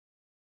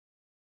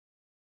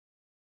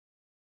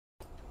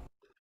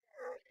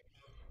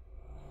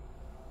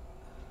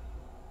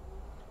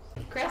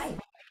Chris?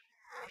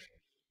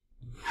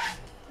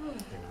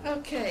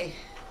 Okay,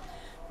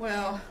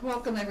 well,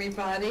 welcome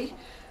everybody.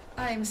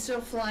 I'm still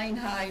flying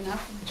high, not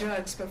from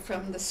drugs, but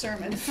from the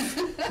sermon.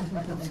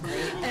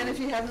 And if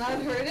you have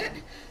not heard it,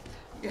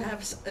 you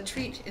have a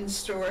treat in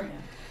store.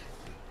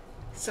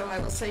 So I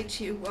will say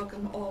to you,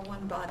 welcome all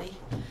one body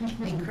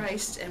in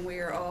Christ, and we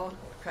are all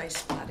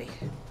Christ's body.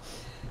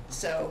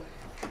 So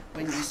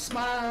when you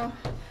smile,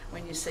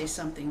 when you say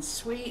something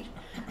sweet,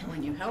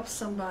 when you help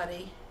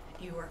somebody,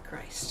 you are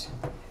Christ.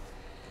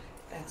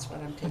 That's what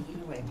I'm taking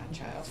away, my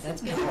child.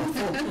 That's good.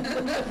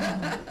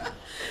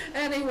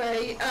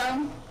 Anyway,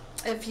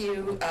 if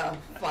you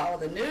follow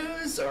the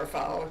news or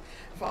follow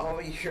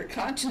your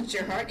conscience,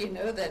 your heart, you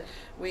know that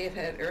we have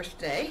had Earth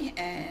Day,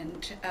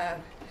 and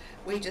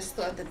we just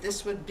thought that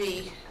this would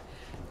be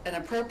an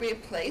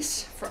appropriate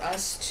place for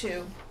us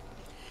to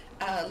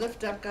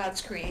lift up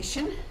God's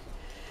creation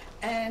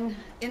and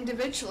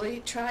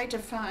individually try to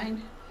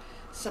find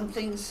some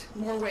things,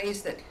 more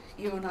ways that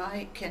you and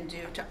I can do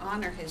to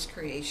honor his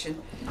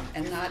creation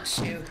and not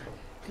to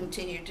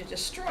continue to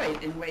destroy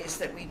it in ways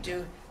that we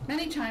do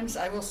many times,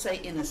 I will say,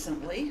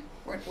 innocently.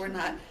 We're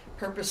not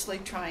purposely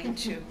trying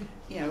to,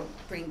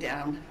 bring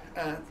down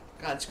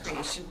God's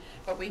creation,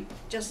 but we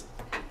just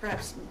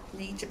perhaps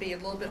need to be a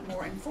little bit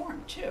more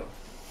informed too.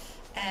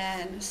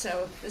 And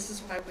so this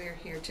is why we're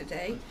here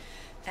today.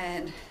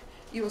 And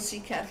you will see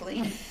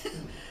Kathleen,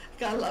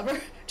 God love her,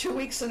 2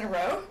 weeks in a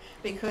row,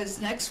 because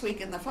next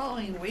week and the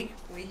following week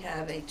we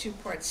have a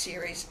two-part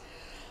series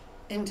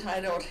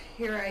entitled,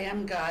 Here I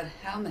Am, God,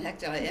 How in the Heck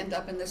Did I End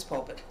Up in This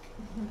Pulpit?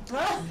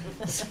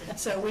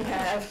 So we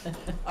have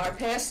our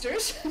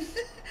pastors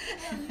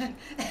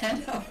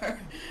and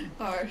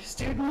our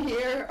student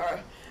here,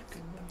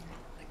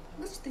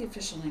 what's the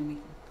official name we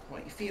call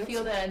you?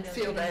 Field ed.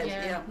 Field ed,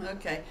 yeah,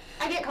 okay.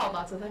 I get called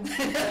lots of things.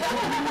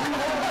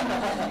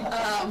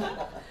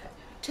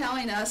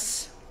 Telling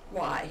us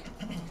why.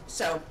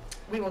 So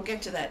we will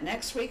get to that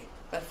next week,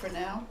 but for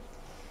now,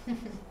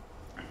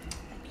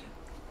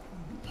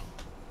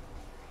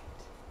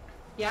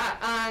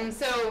 Yeah,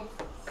 so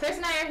Chris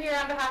and I are here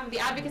on behalf of the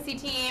advocacy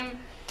team.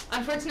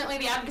 Unfortunately,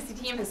 the advocacy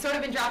team has sort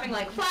of been dropping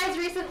like flies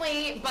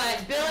recently,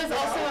 but Bill is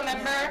also a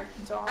member.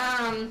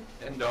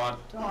 And Dawn.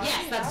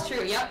 Yes, that's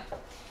true, yep.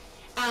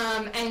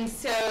 And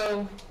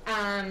so,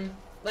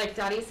 like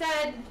Dottie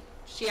said,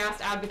 she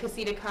asked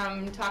Advocacy to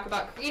come talk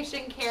about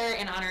creation care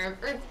in honor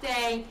of Earth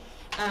Day.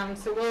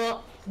 So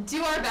we'll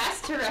do our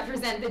best to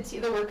represent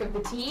the work of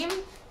the team,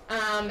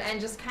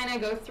 and just kind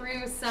of go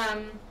through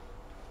some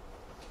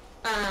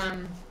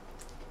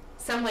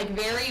like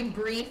very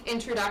brief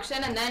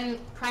introduction, and then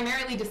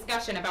primarily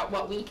discussion about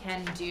what we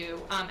can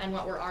do and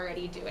what we're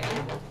already doing.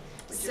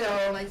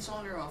 so lights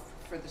on or off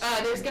for the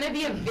there's going to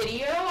be a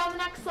video on the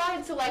next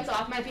slide, so lights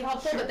off might be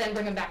helpful, but then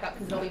bring them back up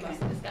because it'll be most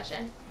of the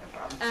discussion. No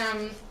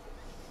problem.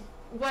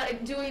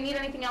 What do we need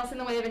anything else in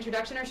the way of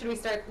introduction, or should we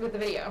start with the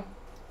video?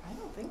 I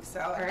don't think so.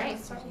 All right.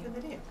 Let's start with the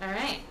video. All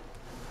right.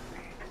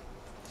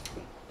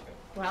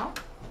 Well,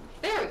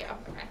 there we go.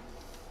 Okay.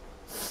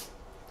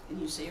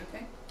 Can you see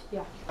okay?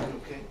 Yeah.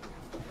 Okay.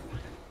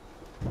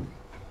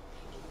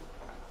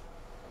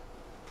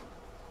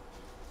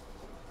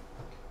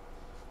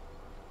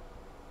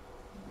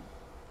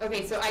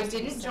 Okay, so I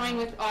didn't join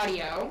with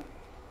audio,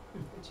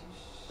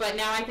 but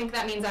now I think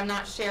that means I'm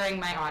not sharing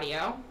my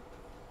audio.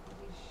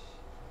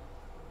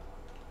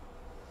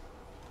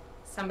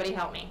 Somebody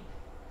help me.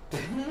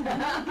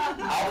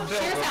 I'll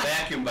fill the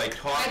vacuum by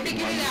talking. I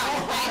figured it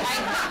out. I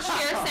can't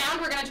share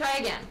sound. We're going to try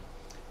again.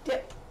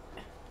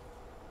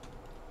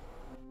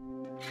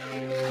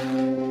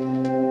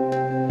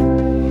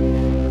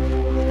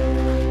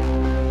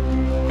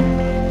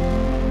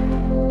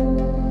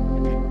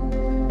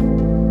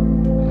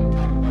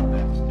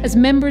 As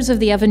members of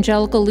the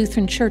Evangelical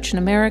Lutheran Church in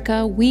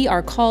America, we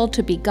are called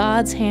to be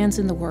God's hands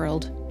in the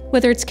world.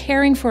 Whether it's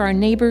caring for our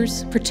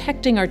neighbors,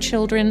 protecting our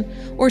children,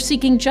 or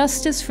seeking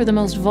justice for the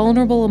most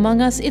vulnerable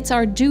among us, it's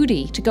our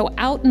duty to go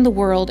out in the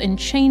world and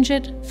change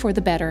it for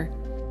the better.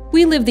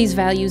 We live these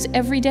values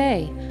every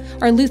day.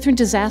 Our Lutheran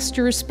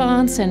Disaster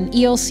Response and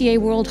ELCA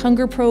World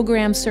Hunger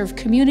programs serve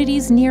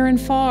communities near and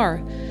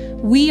far.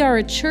 We are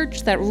a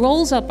church that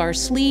rolls up our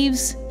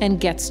sleeves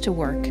and gets to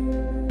work.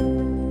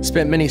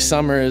 Spent many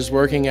summers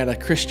working at a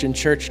Christian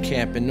church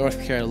camp in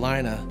North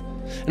Carolina.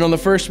 And on the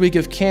first week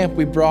of camp,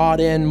 we brought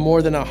in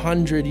more than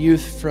 100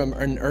 youth from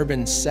an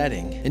urban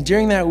setting. And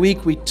during that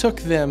week, we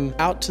took them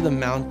out to the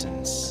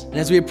mountains. And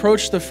as we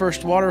approached the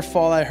first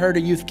waterfall, I heard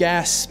a youth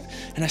gasp,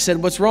 and I said,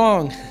 "What's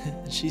wrong?"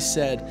 And she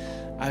said,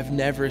 "I've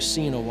never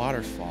seen a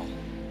waterfall."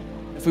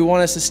 If we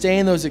want to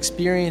sustain those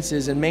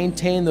experiences and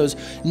maintain those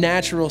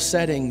natural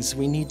settings,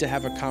 we need to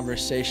have a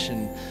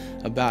conversation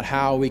about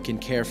how we can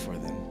care for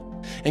them.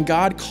 And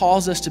God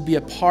calls us to be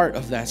a part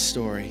of that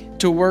story,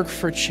 to work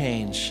for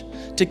change,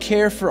 to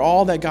care for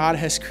all that God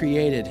has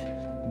created.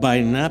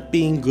 By not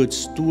being good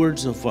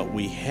stewards of what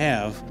we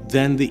have,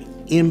 then the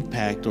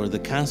impact or the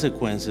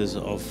consequences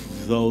of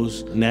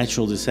those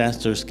natural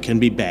disasters can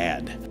be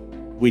bad.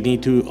 We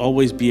need to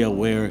always be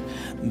aware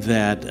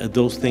that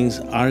those things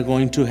are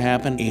going to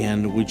happen,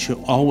 and we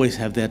should always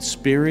have that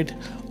spirit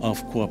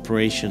of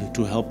cooperation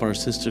to help our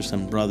sisters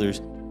and brothers.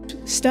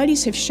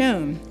 Studies have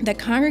shown that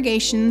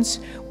congregations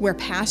where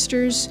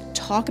pastors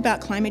talk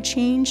about climate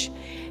change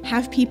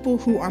have people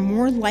who are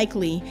more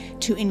likely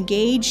to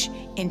engage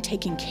in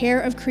taking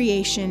care of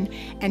creation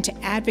and to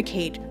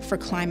advocate for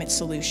climate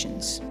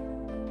solutions.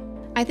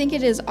 I think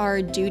it is our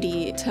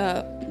duty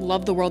to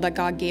love the world that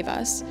God gave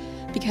us,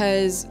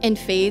 because in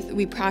faith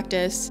we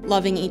practice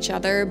loving each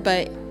other,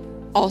 but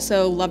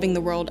also loving the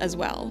world as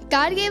well.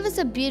 God gave us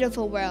a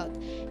beautiful world,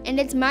 and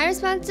it's my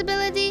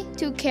responsibility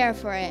to care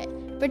for it,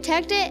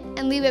 protect it,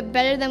 and leave it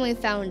better than we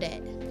found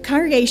it.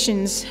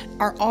 Congregations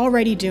are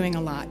already doing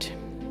a lot.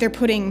 They're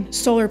putting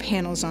solar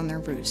panels on their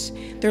roofs.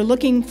 They're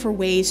looking for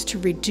ways to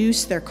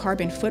reduce their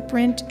carbon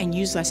footprint and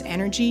use less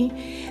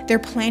energy. They're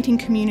planting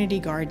community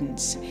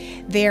gardens.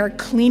 They're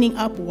cleaning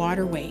up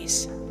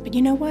waterways. But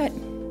you know what?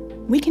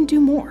 We can do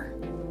more.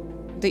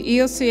 The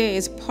ELCA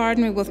is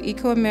partnering with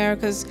Eco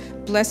America's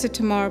Blessed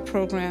Tomorrow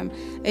program,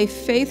 a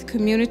faith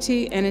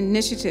community and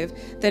initiative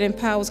that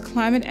empowers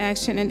climate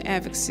action and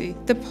advocacy.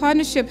 The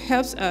partnership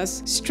helps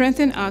us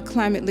strengthen our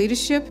climate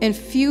leadership,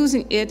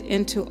 infusing it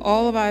into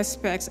all of our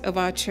aspects of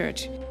our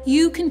church.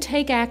 You can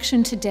take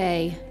action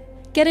today.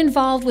 Get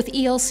involved with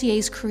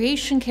ELCA's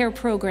Creation Care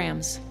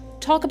programs.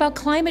 Talk about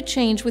climate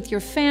change with your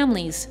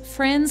families,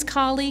 friends,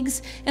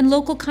 colleagues, and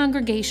local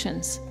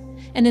congregations,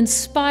 and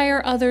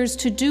inspire others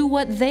to do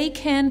what they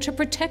can to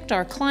protect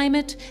our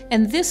climate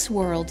and this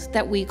world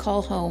that we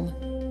call home.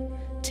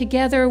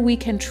 Together, we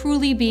can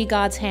truly be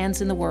God's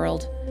hands in the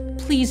world.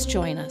 Please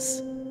join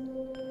us.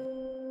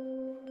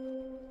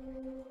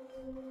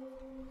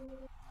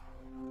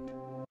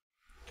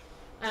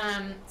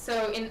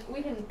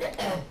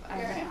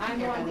 I'm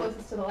the one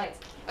closest to the lights.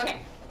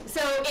 Okay.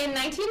 So in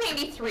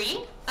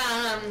 1993,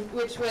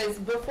 which was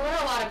before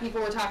a lot of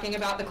people were talking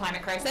about the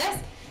climate crisis,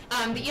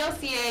 the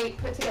ELCA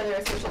put together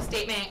a social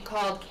statement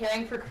called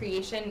Caring for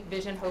Creation,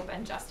 Vision, Hope,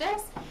 and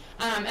Justice.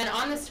 And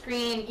on the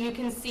screen, you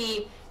can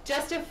see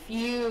just a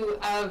few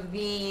of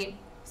the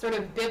sort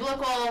of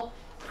biblical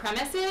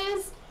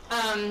premises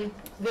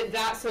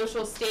that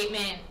social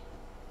statement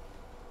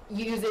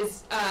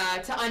uses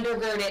to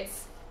undergird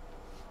its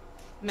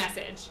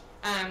message.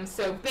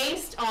 So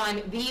based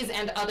on these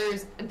and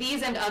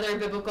other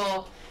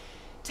biblical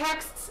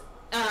texts,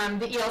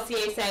 the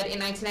ELCA said in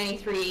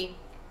 1993,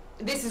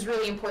 this is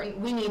really important.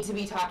 We need to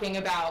be talking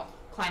about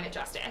climate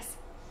justice.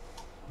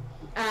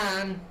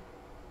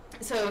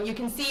 So you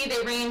can see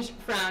they range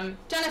from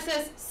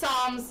Genesis,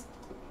 Psalms,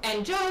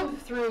 and Job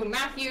through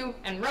Matthew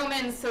and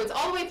Romans. So it's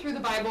all the way through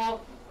the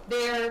Bible.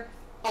 There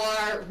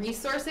are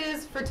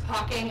resources for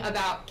talking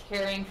about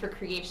caring for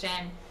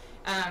creation,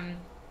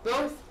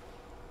 both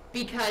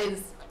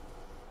because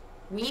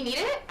we need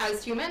it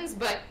as humans,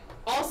 but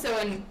also,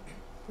 and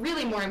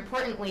really more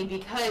importantly,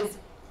 because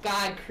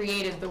God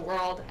created the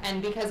world,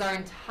 and because our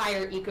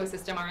entire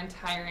ecosystem, our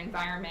entire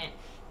environment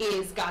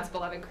is God's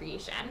beloved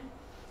creation.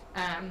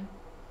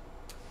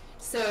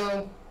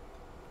 So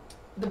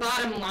the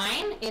bottom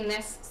line in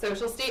this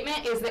social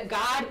statement is that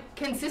God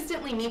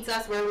consistently meets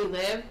us where we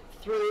live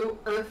through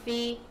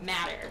earthy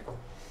matter.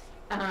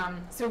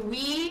 So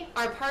we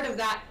are part of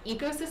that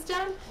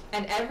ecosystem,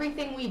 and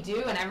everything we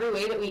do and every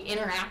way that we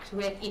interact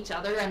with each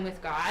other and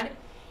with God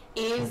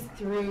is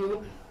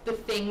through the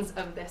things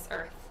of this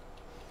earth.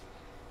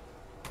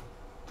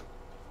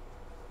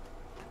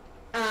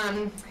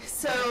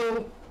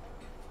 So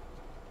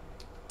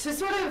to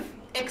sort of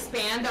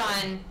expand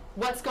on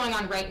what's going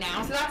on right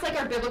now, so that's like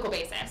our biblical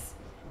basis.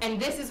 And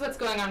this is what's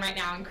going on right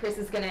now, and Chris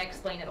is going to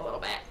explain it a little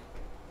bit.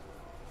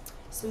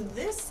 So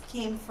this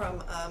came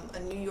from a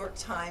New York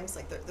Times,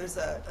 like there's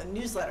a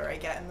newsletter I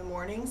get in the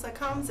mornings that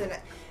comes,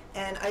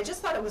 and I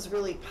just thought it was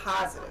really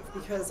positive,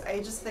 because I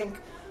just think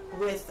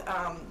with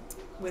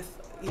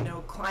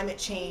climate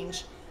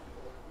change,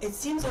 it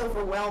seems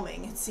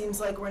overwhelming. It seems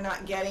like we're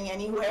not getting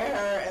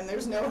anywhere, and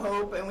there's no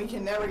hope, and we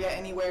can never get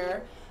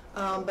anywhere.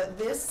 But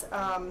this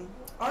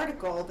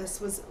article,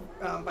 this was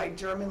by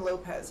German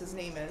Lopez, his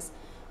name is.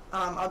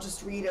 I'll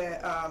just read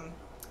a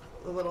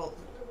little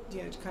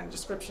kind of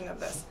description of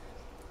this.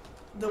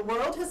 The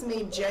world has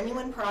made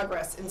genuine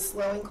progress in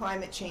slowing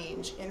climate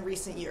change in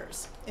recent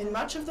years. In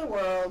much of the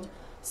world,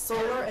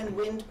 solar and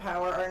wind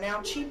power are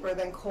now cheaper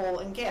than coal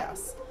and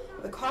gas.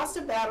 The cost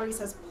of batteries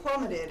has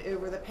plummeted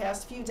over the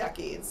past few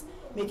decades,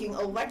 making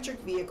electric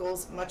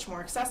vehicles much more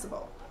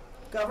accessible.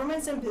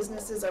 Governments and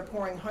businesses are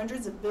pouring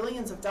hundreds of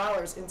billions of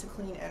dollars into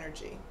clean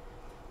energy.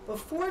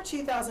 Before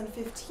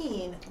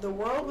 2015, the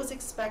world was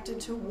expected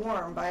to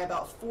warm by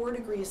about 4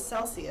 degrees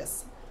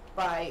Celsius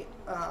by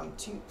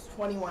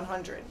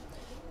 2100.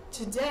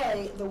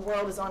 Today, the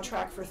world is on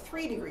track for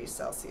 3 degrees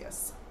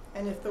Celsius.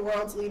 And if the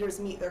world's leaders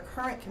meet their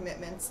current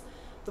commitments,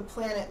 the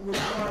planet would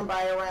warm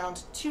by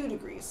around 2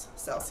 degrees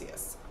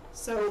Celsius.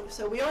 So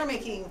we are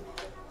making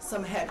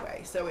some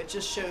headway. So it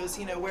just shows,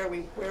 where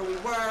we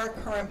were.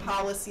 Current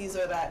policies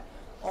are that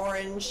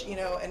orange, and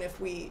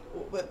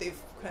what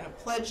they've kind of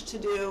pledged to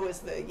do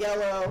is the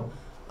yellow.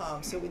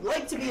 So we'd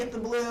like to be at the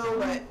blue,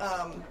 but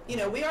you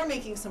know, we are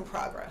making some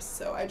progress.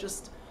 So I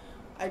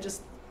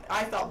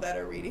felt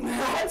better reading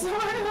that. So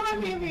I thought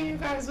maybe you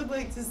guys would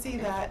like to see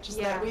that. Just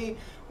that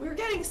we're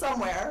getting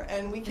somewhere,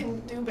 and we can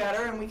do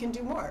better, and we can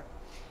do more.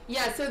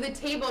 Yeah, so the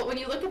table, when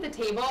you look at the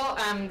table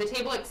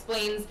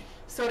explains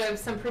sort of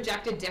some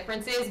projected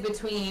differences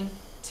between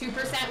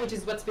 2%, which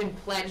is what's been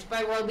pledged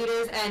by world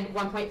leaders, and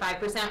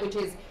 1.5%, which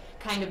is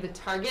kind of the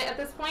target at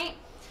this point.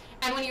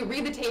 And when you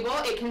read the table,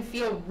 it can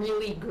feel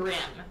really grim,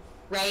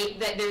 right?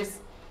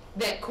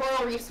 That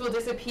coral reefs will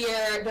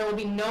disappear, there will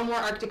be no more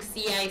Arctic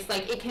sea ice,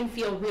 like it can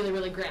feel really,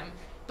 really grim.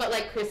 But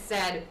like Chris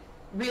said,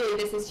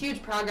 really this is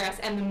huge progress,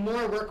 and the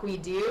more work we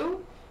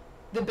do,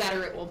 the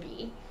better it will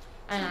be.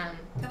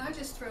 Can I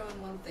just throw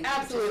in one thing?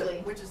 Absolutely.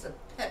 Which is a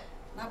pet,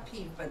 not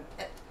peeve, but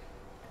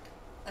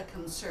a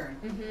concern.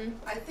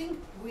 I think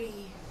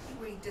we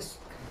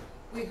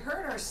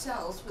hurt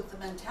ourselves with the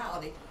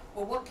mentality,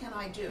 well, what can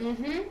I do?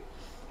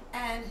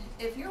 And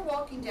if you're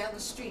walking down the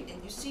street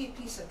and you see a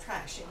piece of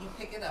trash and you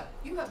pick it up,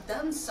 you have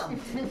done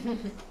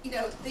something. You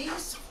know,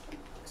 these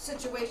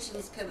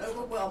situations can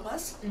overwhelm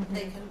us.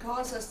 They can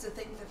cause us to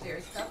think that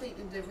there's nothing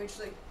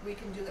individually we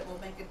can do that will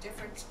make a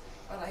difference.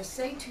 But I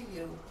say to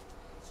you,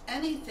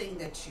 anything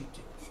that you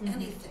do,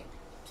 anything,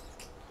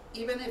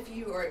 even if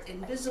you are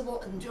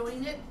invisible in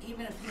doing it,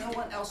 even if no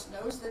one else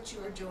knows that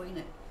you are doing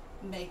it,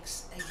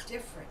 makes a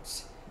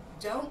difference.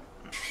 Don't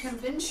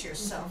convince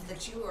yourself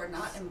that you are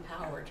not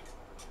empowered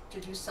to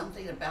do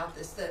something about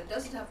this, that it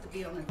doesn't have to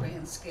be on a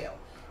grand scale.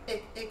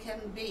 It can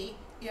be,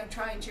 you know,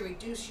 trying to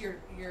reduce your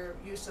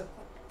use of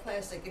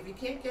plastic. If you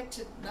can't get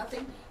to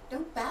nothing,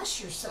 don't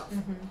bash yourself.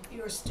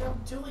 You're still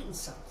doing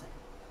something.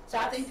 So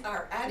I think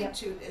our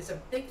attitude is a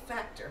big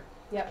factor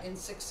in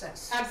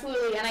success.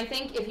 Absolutely, and I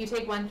think if you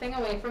take one thing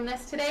away from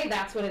this today,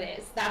 that's what it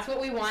is. That's what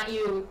we want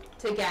you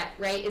to get,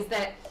 right, is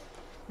that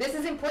this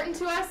is important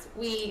to us.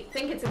 We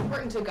think it's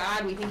important to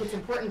God. We think it's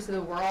important to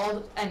the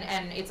world,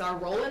 and it's our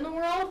role in the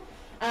world.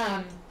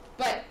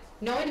 But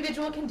no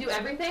individual can do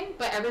everything,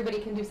 but everybody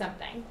can do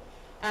something.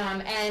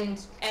 And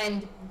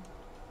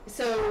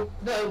so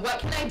the what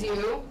can I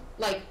do,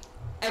 like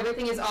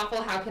everything is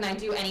awful, how can I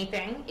do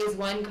anything, is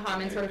one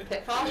common sort of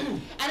pitfall.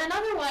 And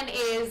another one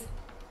is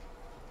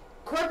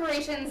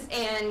corporations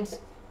and,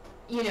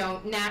 you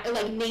know,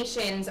 like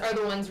nations are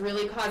the ones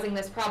really causing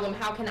this problem.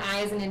 How can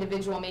I as an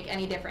individual make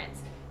any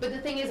difference? But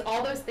the thing is,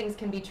 all those things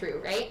can be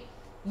true, right?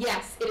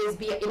 Yes,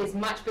 it is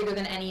much bigger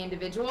than any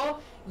individual.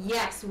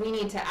 Yes, we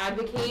need to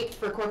advocate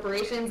for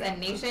corporations and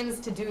nations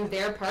to do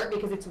their part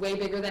because it's way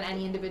bigger than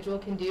any individual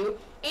can do.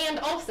 And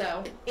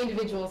also,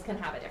 individuals can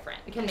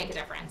make a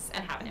difference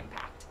and have an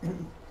impact.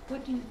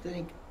 What do you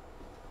think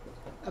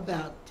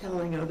about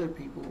telling other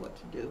people what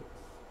to do?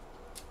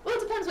 Well,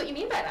 it depends what you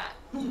mean by that.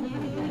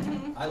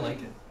 I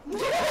like it.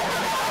 What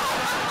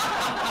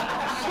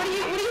are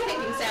you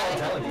thinking, Sally?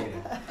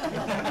 Delegating.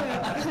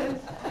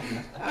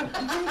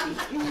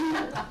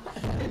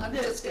 I'm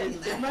just kidding.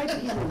 It might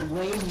be the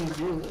way you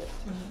do it.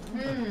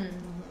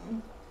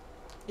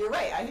 You're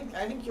right.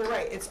 I think you're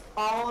right. It's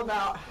all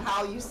about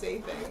how you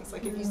say things.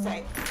 Like if you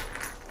say,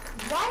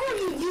 "Why are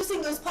you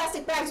using those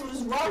plastic bags? What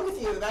is wrong with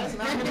you?" That is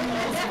not going to go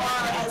as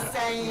far as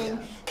saying,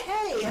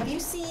 "Hey, have you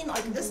seen,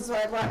 like, this is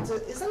what I brought to,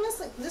 isn't this,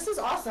 like, this is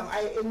awesome.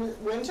 In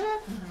winter,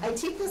 I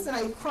take this and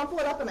I crumple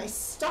it up and I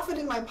stuff it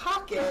in my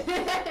pocket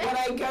when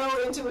I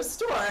go into a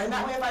store. And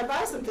that way if I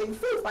buy something,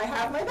 poof, I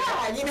have my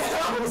bag, you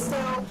know?"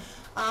 So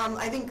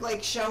I think,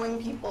 like,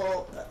 showing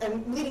people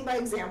and leading by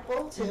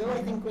example too.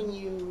 I think when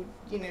you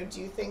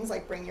do things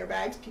like bring your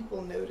bags,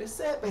 people notice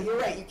it. But you're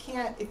right, you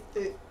can't, if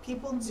the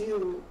people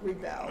do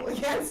rebel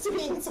against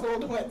being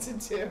told what to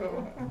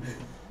do.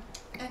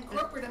 And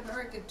corporate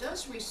America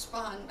does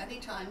respond many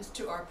times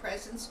to our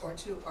presence or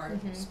to our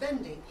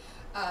spending.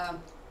 I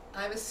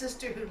have a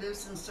sister who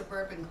lives in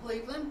suburban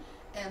Cleveland,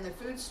 and the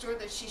food store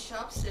that she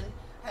shops in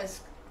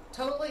has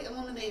totally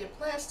eliminated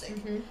plastic.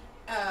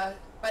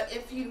 But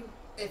if you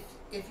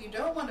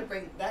don't want to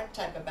bring that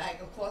type of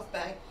bag, a cloth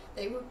bag,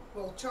 they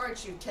will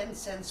charge you 10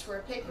 cents for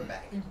a paper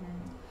bag.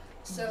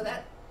 So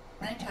that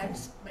many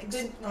times makes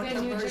The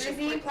New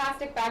Jersey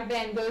plastic bag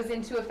ban goes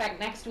into effect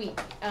next week.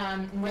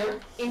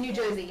 In New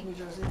Jersey.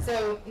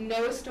 So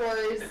no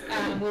stores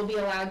will be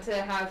allowed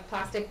to have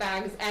plastic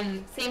bags,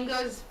 and same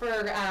goes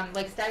for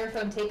like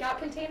styrofoam takeout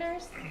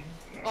containers.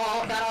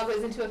 That all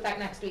goes into effect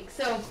next week.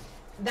 So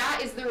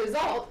that is the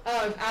result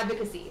of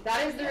advocacy.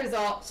 That is the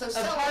result of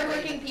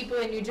hardworking people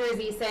in New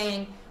Jersey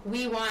saying,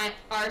 we want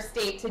our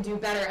state to do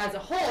better as a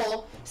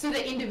whole, so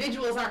that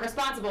individuals aren't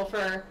responsible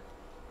for,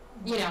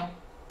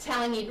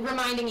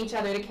 reminding each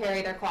other to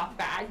carry their cloth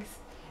bags.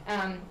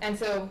 And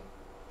so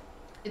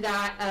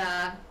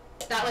that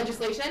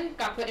legislation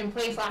got put in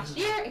place last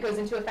year. It goes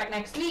into effect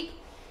next week.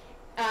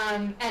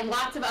 And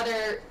lots of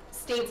other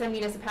states and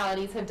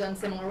municipalities have done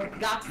similar work.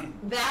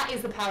 That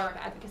is the power of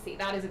advocacy.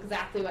 That is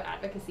exactly what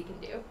advocacy can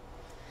do.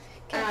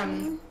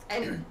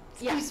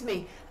 Excuse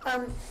me.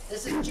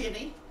 This is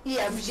Ginny.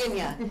 Yeah,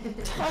 Virginia.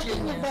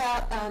 Talking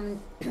about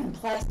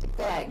plastic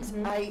bags,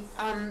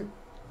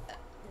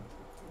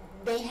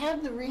 they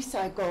have the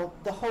recycle,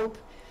 the Hope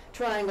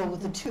triangle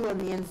with the 2 on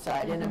the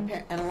inside, and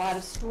a lot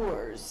of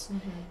stores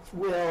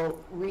will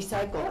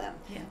recycle them.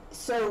 Yeah.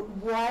 So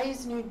why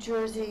is New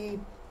Jersey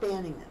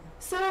banning them?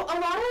 So a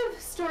lot of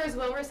stores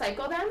will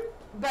recycle them,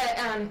 but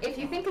if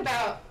you think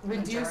about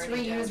reduce,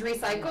 reuse,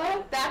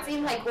 recycle, that's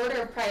in like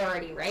order of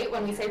priority, right?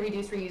 When we say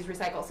reduce, reuse,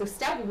 recycle. So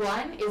step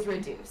 1 is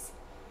reduce.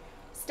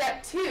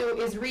 Step 2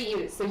 is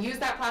reuse. So use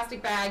that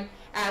plastic bag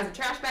as a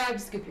trash bag to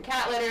scoop your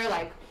cat litter,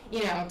 like,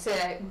 you know,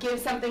 to give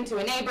something to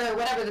a neighbor,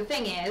 whatever the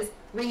thing is,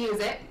 reuse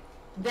it,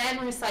 then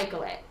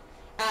recycle it.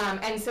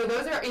 And so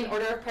those are in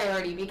order of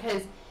priority,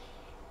 because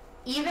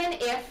even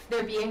if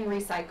they're being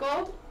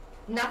recycled,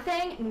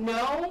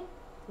 no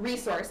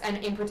resource, and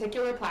in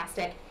particular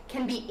plastic,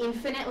 can be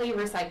infinitely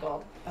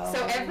recycled. Oh.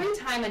 So every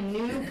time a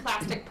new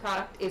plastic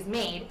product is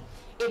made,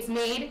 it's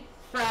made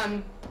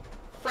from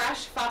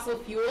fresh fossil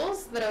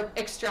fuels that are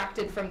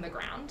extracted from the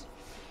ground.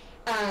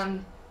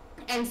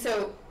 And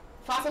so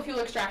fossil fuel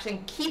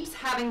extraction keeps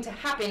having to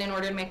happen in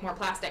order to make more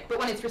plastic. But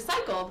when it's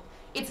recycled,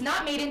 it's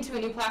not made into a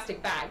new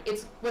plastic bag.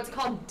 It's what's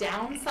called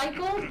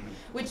downcycled,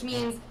 which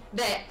means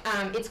that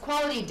its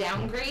quality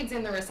downgrades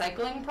in the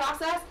recycling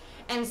process.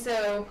 And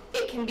so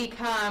it can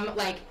become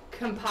like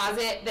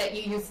composite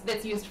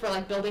that's used for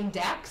like building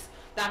decks.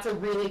 That's a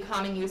really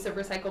common use of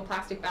recycled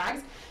plastic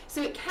bags.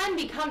 So it can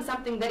become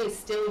something that is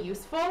still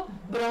useful,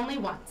 but only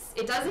once.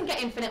 It doesn't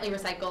get infinitely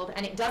recycled,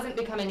 and it doesn't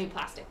become a new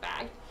plastic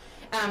bag.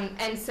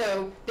 And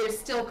so there's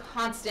still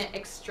constant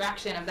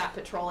extraction of that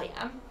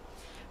petroleum.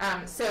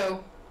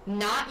 So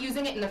not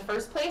using it in the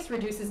first place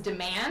reduces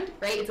demand,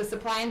 right? It's a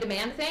supply and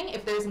demand thing.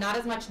 If there's not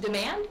as much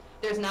demand,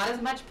 there's not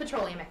as much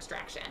petroleum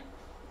extraction.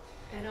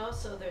 And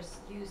also there's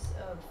use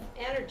of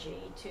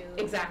energy to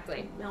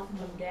exactly melt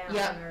them down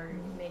or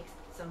make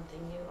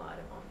something new out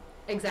of them.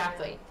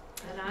 Exactly.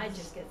 And I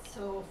just get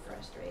so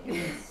frustrated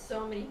with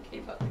so many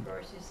people at the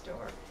grocery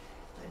store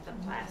with the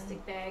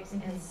plastic bags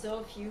and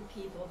so few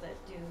people that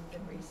do the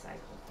recycle.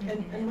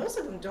 And most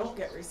of them don't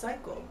get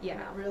recycled. Yeah.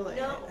 Really.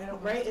 No. I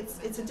don't, right?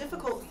 It's a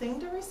difficult thing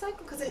to recycle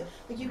because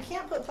like you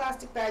can't put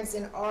plastic bags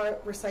in our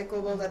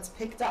recyclable that's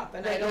picked up,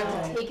 and I don't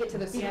have to take it to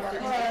the store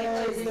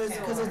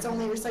because it's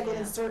only recycled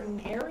in certain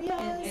areas.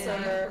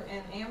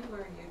 In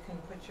Ambler, you can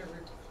put your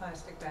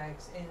plastic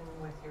bags in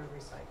with your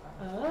recycling.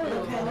 Oh,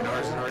 okay. And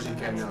ours you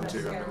can now too,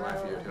 under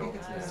Lafayette Hill.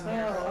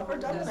 Well, Upper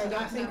Dublin, I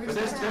don't think. But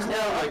there's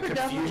no like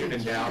confusion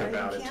and doubt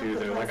about it too,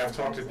 though. Like I've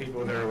talked to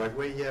people that are like,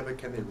 wait, yeah, but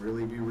can they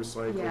really be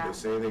recycled? Yeah. They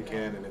say they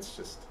can, and it's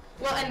just.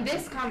 Well, and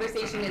this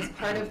conversation is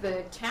part of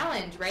the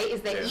challenge, right?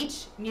 Is that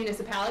each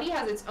municipality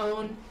has its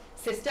own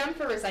system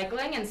for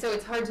recycling, and so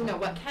it's hard to know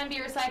what can be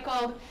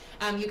recycled.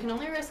 You can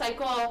only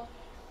recycle,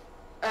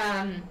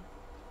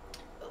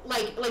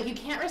 like you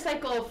can't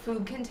recycle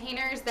food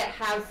containers that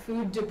have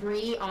food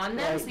debris on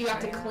them, so you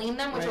have to clean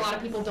them, which a lot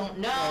of people don't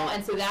know,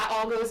 and so that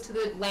all goes to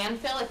the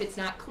landfill if it's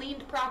not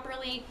cleaned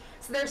properly.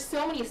 So there's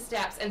so many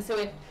steps, and so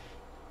if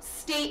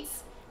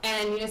states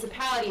and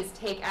municipalities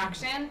take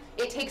action,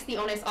 it takes the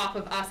onus off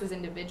of us as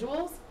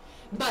individuals.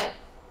 But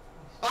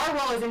our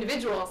role as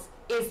individuals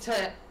is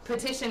to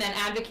petition and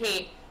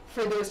advocate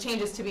for those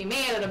changes to be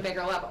made at a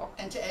bigger level.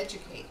 And to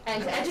educate.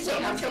 And to educate. So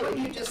much of what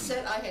you just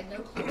said I had no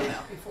clue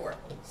about before.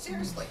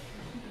 Seriously.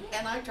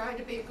 And I tried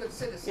to be a good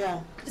citizen.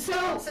 Yeah. So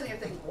I'm sitting here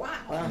thinking, wow.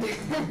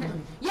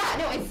 Yeah,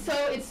 no,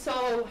 it's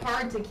so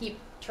hard to keep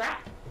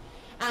track.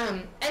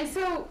 And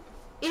so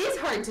it is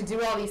hard to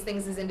do all these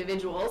things as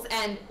individuals,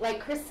 and like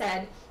Chris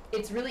said,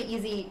 it's really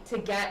easy to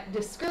get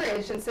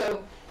discouraged, and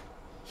so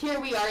here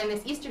we are in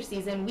this Easter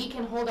season, we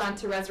can hold on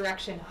to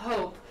resurrection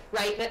hope,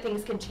 right, that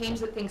things can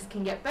change, that things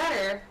can get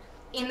better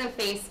in the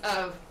face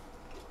of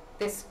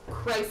this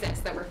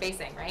crisis that we're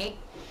facing, right?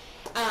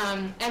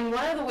 And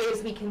one of the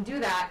ways we can do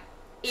that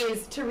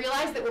is to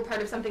realize that we're part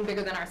of something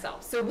bigger than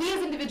ourselves. So we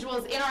as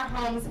individuals in our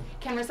homes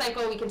can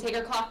recycle, we can take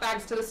our cloth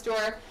bags to the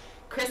store.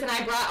 Chris and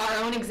I brought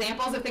our own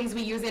examples of things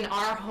we use in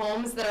our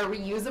homes that are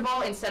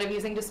reusable instead of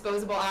using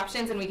disposable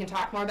options, and we can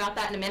talk more about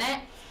that in a minute.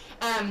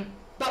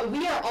 But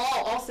we are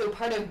all also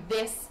part of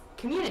this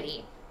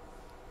community.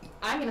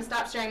 I'm going to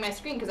stop sharing my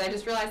screen because I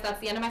just realized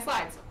that's the end of my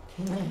slides.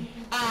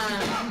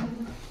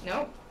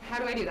 Nope. How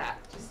do I do that?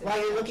 While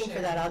you're looking for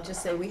that, I'll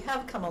just say we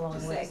have come a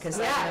long way, because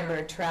I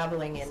remember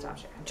traveling in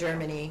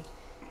Germany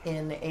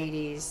in the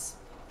 80s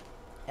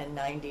and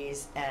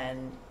 90s,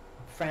 and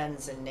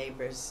friends and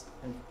neighbors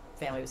and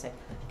family would say,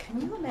 can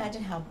you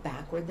imagine how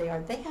backward they are?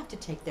 They have to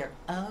take their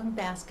own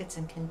baskets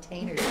and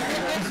containers.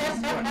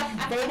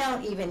 They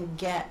don't even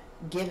get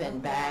given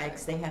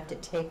bags. They have to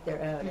take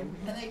their own. And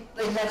they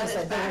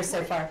said they were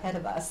so far ahead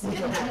of us.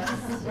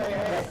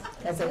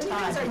 As a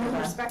time. Things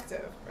are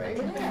perspective,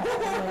 right?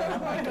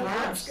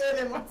 What's good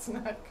and what's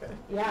not good.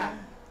 Yeah.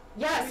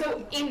 Yeah,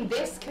 so in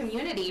this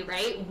community,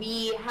 right,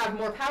 we have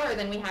more power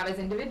than we have as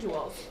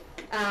individuals.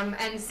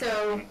 And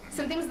so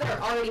some things that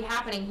are already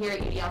happening here at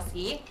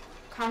UDLC,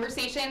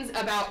 conversations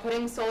about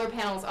putting solar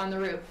panels on the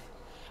roof.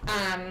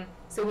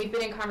 So we've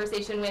been in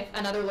conversation with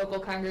another local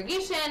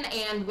congregation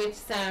and with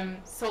some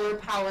solar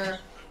power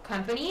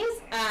companies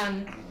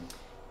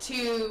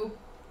to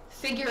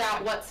figure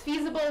out what's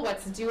feasible,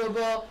 what's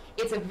doable.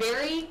 It's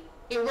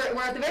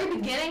we're at the very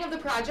beginning of the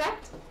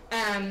project,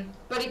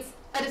 but it's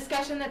a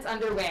discussion that's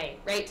underway,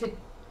 right, to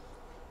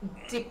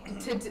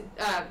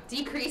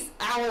decrease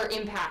our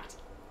impact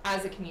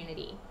as a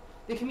community.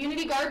 The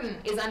community garden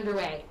is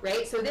underway,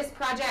 right? So this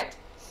project,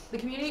 the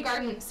community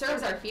garden,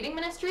 serves our feeding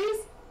ministries.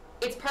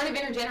 It's part of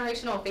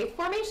intergenerational faith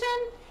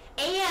formation,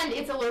 and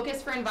it's a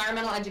locus for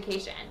environmental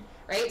education,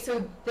 right?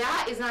 So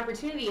that is an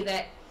opportunity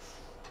that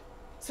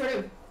sort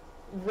of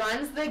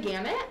runs the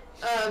gamut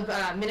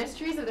of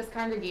ministries of this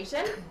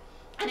congregation,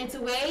 and it's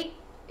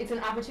an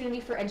opportunity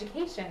for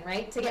education,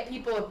 right? To get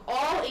people of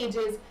all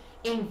ages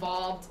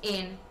involved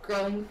in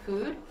growing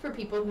food for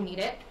people who need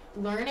it,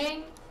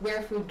 learning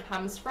where food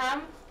comes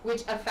from,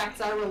 which affects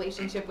our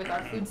relationship with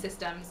our food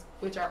systems,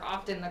 which are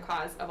often the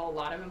cause of a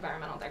lot of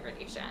environmental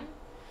degradation.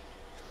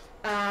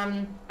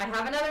 I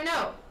have another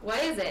note.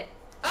 What is it?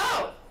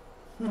 Oh!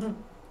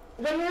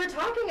 When we were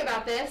talking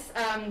about this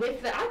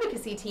with the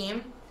advocacy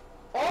team,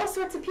 all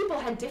sorts of people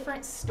had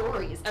different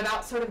stories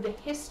about sort of the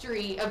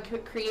history of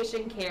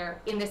creation care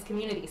in this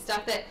community,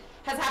 stuff that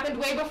has happened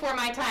way before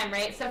my time,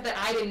 right? Stuff that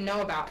I didn't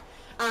know about.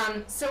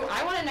 So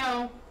I want to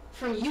know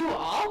from you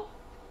all,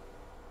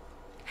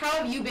 how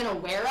have you been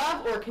aware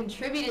of or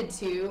contributed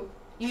to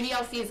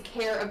UDLC's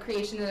care of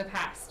creation in the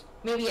past?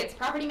 Maybe it's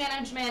property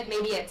management,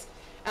 maybe it's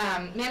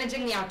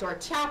managing the outdoor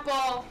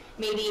chapel,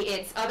 maybe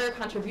it's other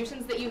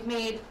contributions that you've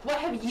made. What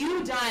have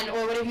you done,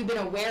 or what have you been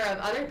aware of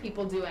other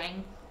people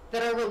doing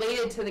that are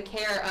related to the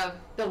care of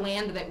the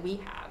land that we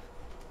have?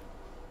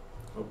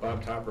 Well,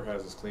 Bob Topper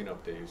has his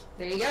cleanup days.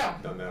 There you go.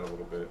 Done that a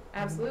little bit.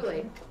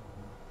 Absolutely.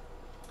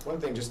 One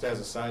thing, just as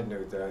a side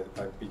note, that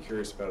I'd be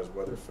curious about is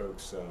whether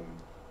folks,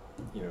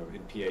 you know,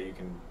 in PA you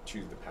can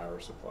choose the power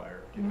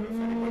supplier. You know, if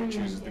anybody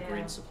chooses the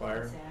green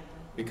supplier. Exactly.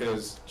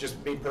 Because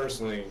just me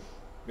personally,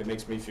 it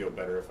makes me feel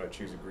better if I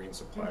choose a green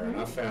supplier. And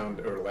I've found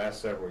over the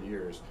last several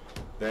years,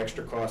 the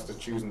extra cost of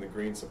choosing the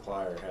green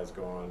supplier has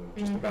gone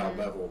just about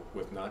level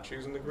with not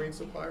choosing the green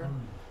supplier,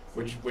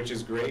 which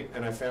is great.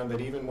 And I found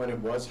that even when it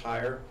was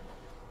higher,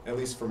 at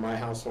least for my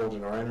household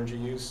and our energy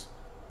use,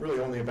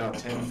 really only about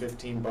 10,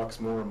 15 bucks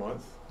more a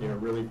month, you know,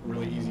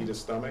 really easy to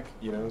stomach,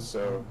 you know,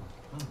 so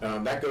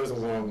that goes a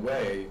long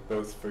way,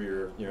 both for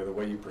your, you know, the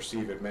way you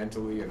perceive it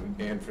mentally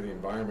and for the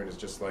environment. Is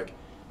just like,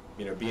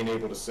 you know, being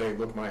able to say,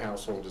 look, my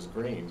household is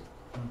green,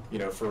 you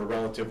know, for a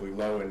relatively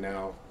low and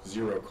now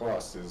zero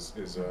cost is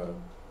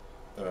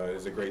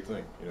a great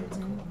thing, you know.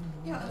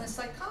 Yeah, and the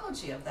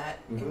psychology of that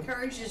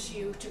encourages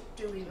you to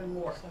do even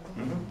more.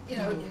 You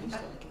know,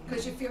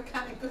 because you feel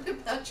kind of good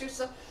about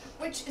yourself,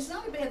 which is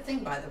not a bad thing,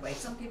 by the way.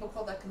 Some people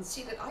call that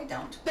conceited. I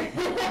don't.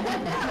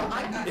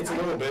 It's a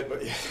little bit,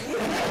 but yeah.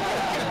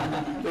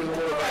 There's a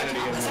little vanity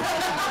in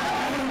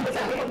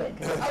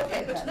there.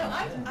 Okay, but no,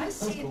 I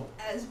see it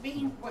as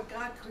being what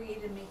God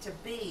created me to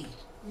be.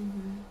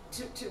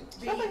 To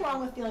be. Nothing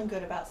wrong with feeling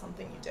good about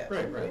something you do.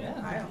 Right.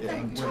 Yeah. I don't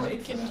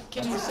think.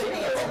 Can you say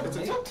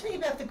that? Talk to me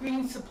about the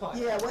green supply.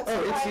 Yeah, what's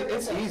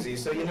it's easy.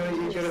 So, you know,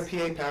 you go to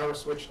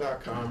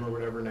papowerswitch.com or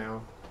whatever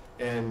now,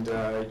 and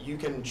you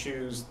can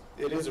choose.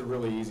 It is a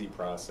really easy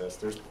process.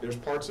 There's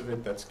parts of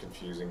it that's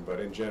confusing,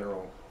 but in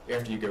general,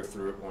 after you go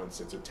through it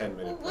once, it's a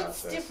 10-minute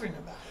process. What's different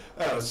about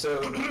it? Oh,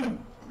 so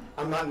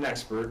I'm not an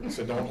expert,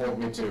 so don't hold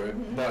me to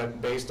it,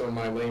 but based on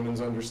my layman's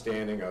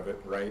understanding of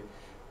it, right?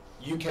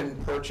 You can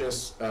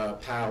purchase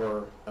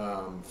power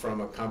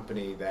from a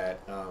company that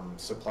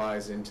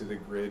supplies into the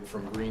grid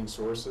from green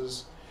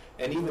sources.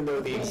 And even though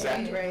the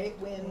exact...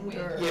 Wind.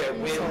 Yeah,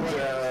 wind,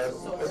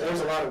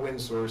 there's a lot of wind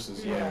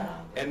sources, yeah.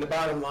 And the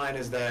bottom line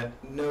is that,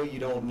 no, you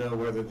don't know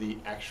whether the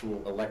actual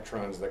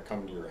electrons that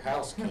come to your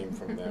house came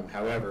from them.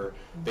 However,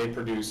 they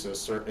produce a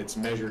certain, it's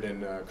measured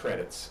in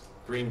credits,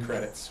 green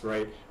credits,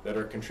 right, that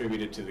are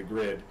contributed to the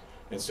grid.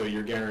 And so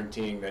you're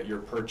guaranteeing that your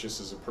purchase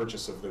is a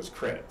purchase of those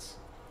credits.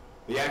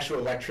 The actual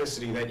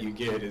electricity that you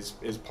get is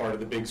part of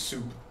the big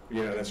soup,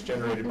 you know, that's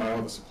generated by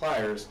all the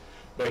suppliers,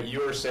 but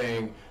you're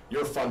saying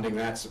you're funding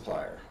that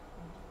supplier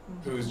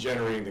who's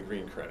generating the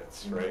green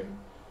credits, right?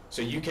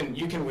 So you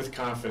can with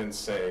confidence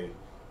say,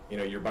 you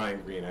know, you're buying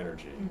green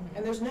energy.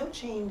 And there's no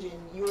change in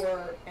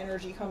your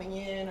energy coming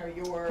in or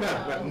your no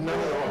at all. You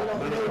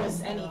don't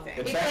notice anything.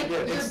 It's like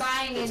you're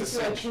buying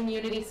into a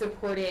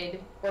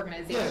community-supported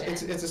organization.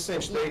 Yeah, it's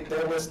essentially,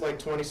 they'll list like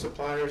 20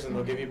 suppliers and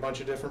they'll give you a bunch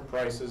of different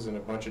prices and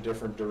a bunch of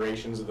different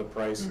durations of the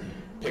price.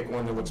 Pick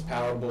one that looks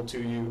palatable to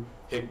you,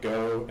 hit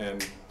go,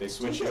 and they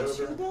switch you over.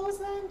 Do you get 2 bills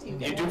then?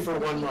 You do for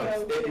 1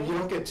 month. You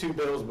don't get 2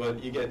 bills,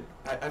 but you get,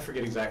 I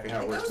forget exactly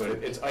how it works, but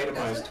it's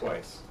itemized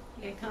twice.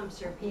 It comes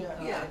through people.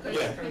 Yeah.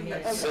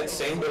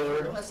 Same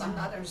biller. Unless I'm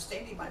not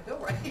understanding my bill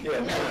right. Yeah,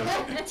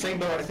 no. Same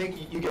bill. I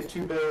think you get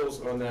 2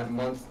 bills on that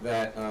month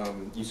that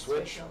you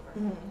switch.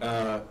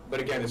 But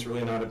again, it's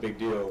really not a big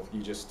deal.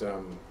 You just,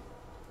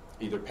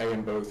 either pay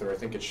them both, or I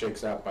think it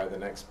shakes out by the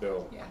next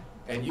bill. Yeah.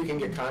 And you can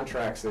get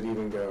contracts that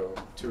even go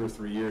 2 or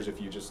 3 years if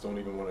you just don't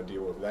even want to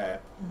deal with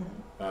that.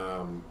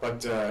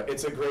 But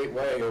it's a great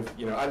way of,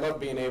 I love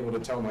being able to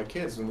tell my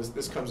kids, and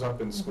this comes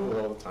up in school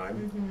all the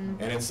time,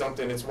 and it's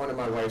one of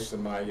my wife's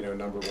and my,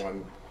 number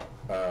one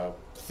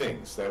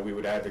things that we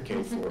would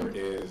advocate for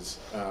is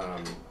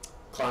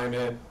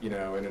climate,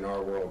 and in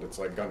our world, it's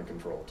like gun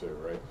control too,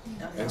 right?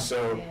 And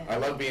so I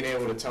love being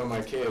able to tell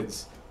my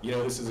kids,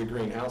 this is a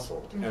green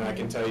household, and I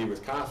can tell you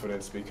with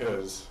confidence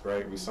because,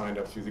 right, we signed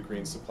up through the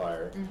green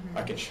supplier.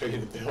 I can show you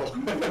the bill.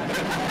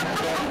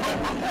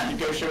 You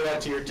go show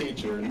that to your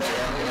teacher and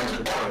say, I'm an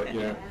extra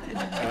credit,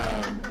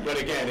 But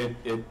again,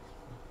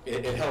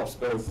 it helps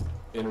both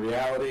in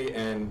reality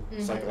and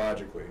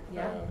psychologically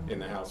in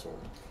the household.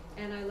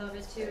 And I love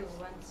it too,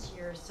 once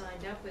you're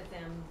signed up with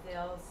them,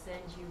 they'll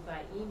send you by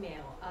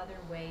email other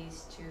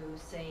ways to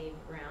save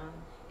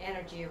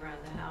energy around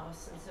the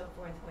house and so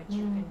forth, what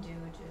you can do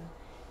to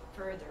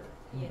further,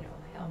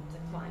 help the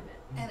climate.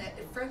 And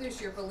it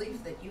furthers your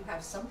belief that you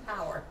have some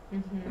power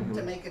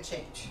to make a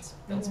change.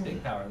 That's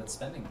big power, that's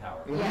spending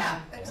power.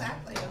 Yeah,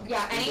 exactly.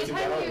 Yeah,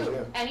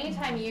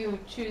 anytime you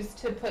choose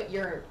to put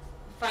your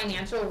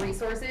financial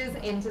resources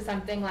into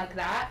something like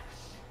that,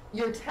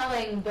 you're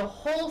telling the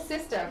whole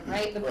system,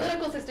 right? The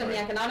political system, the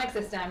economic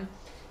system,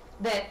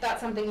 that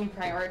that's something you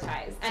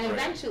prioritize. And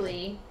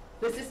eventually,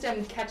 the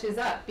system catches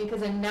up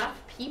because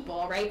enough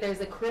people, right?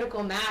 There's a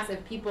critical mass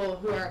of people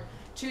who are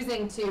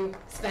choosing to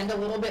spend a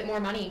little bit more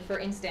money, for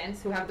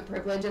instance, who have the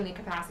privilege and the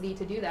capacity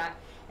to do that,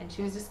 and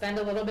choose to spend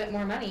a little bit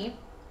more money.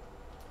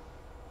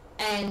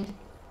 And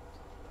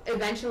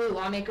eventually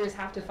lawmakers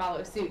have to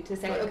follow suit to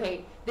say,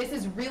 okay, this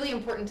is really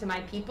important to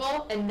my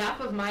people. Enough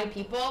of my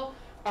people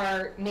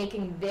are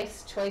making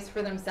this choice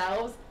for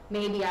themselves.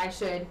 Maybe I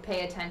should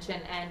pay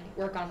attention and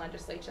work on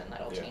legislation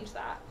that'll change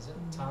that. Is it,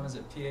 Tom, is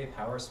it PA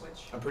Power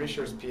Switch? I'm pretty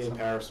sure it's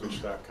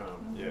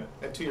papowerswitch.com. Yeah.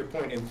 And to your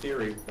point, in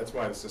theory, that's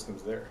why the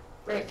system's there.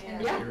 Right.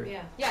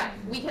 Yeah.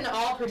 We can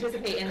all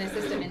participate in this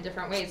system in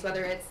different ways,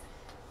 whether it's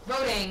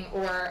voting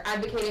or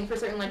advocating for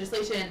certain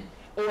legislation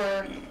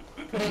or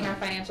putting our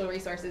financial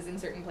resources in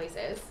certain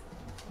places.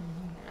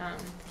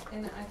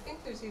 And I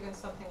think there's even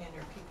something in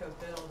your PICO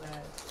bill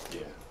that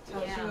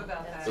tells you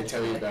about that. They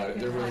tell you about it.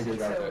 They're really good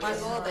about that. By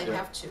law, they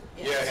have to.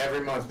 Yeah,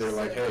 every month they're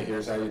like, hey,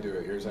 here's how you do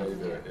it. Here's how you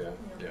do it.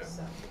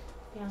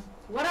 Yeah.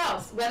 What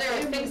else? Whether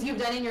it's things you've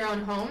done in your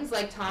own homes,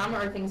 like Tom,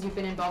 or things you've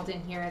been involved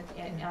in here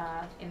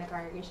in the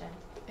congregation.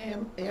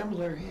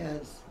 Ambler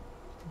has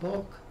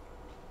bulk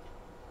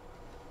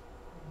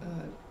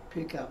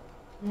pickup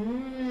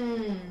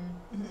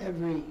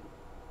every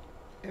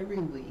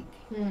week.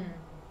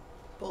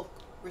 Bulk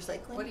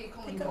recycling? What do you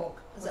call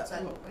bulk? Is that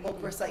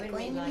bulk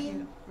recycling, you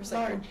mean?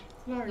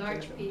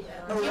 Large Do you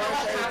know what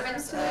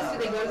happens to those? Do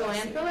they go to the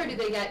landfill or do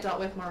they get dealt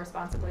with more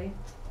responsibly?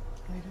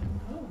 I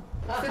don't know.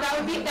 So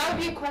that would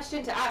be a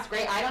question to ask,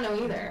 right? I don't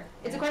know either.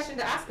 It's a question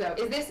to ask though.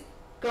 Is this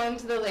going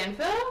to the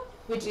landfill,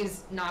 which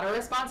is not a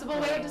responsible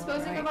way of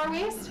disposing of our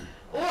waste,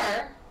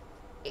 or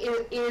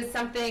is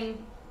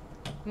something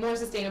more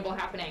sustainable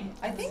happening?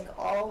 I think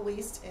all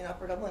waste in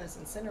Upper Dublin is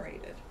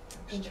incinerated.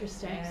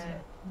 Interesting.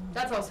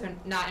 That's also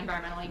not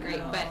environmentally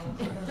great, but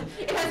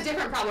it has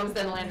different problems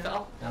than a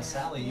landfill. Now,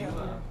 Sally,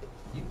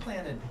 you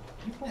planted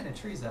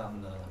trees out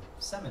in the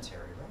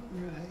cemetery,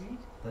 right? Right.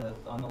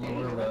 On the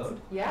lower road.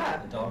 Yeah.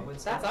 The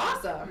dogwoods. That's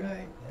awesome.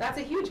 Right. That's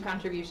a huge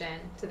contribution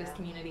to this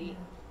community.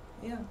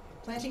 Yeah,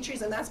 planting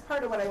trees, and that's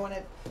part of what I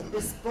wanted.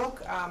 This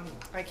book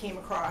I came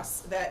across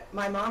that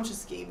my mom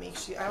just gave me.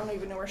 I don't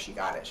even know where she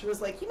got it. She was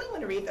like, "You might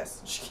want to read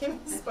this." She gave me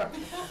this book,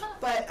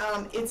 but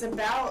it's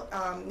about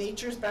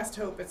Nature's Best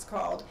Hope. It's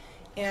called,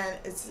 and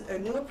it's a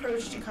new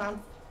approach to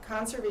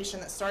conservation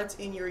that starts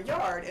in your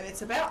yard, and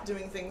it's about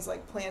doing things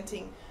like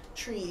planting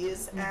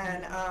trees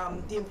and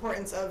the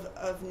importance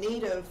of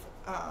native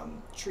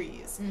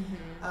trees.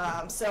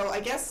 So I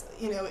guess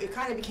it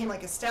kind of became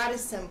like a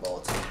status symbol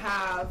to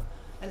have,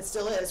 and it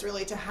still is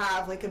really, to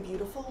have like a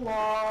beautiful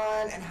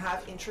lawn and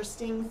have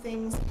interesting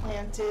things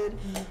planted,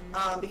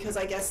 because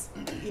I guess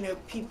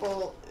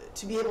people,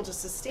 to be able to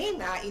sustain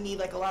that, you need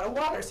like a lot of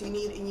water. So you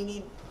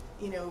need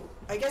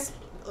I guess,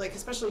 like,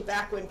 especially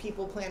back when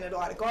people planted a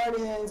lot of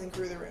gardens and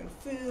grew their own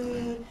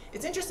food.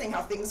 It's interesting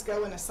how things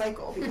go in a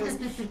cycle, because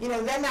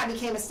then that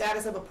became a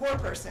status of a poor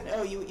person.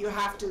 Oh, you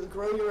have to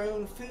grow your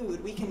own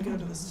food. We can go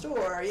to the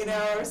store,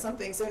 or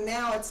something. So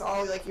now it's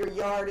all like your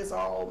yard is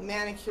all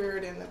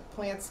manicured, and the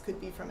plants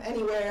could be from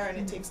anywhere, and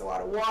it takes a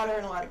lot of water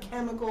and a lot of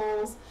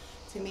chemicals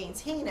to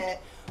maintain it.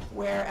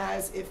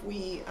 Whereas if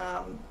we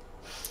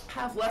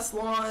have less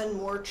lawn,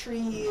 more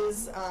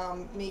trees,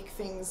 make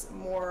things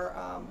more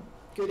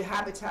good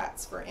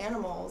habitats for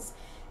animals,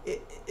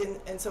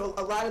 and so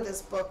a lot of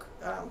this book,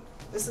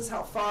 this is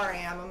how far I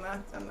am.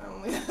 I'm not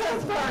only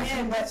that far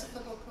in, but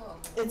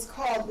it's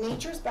called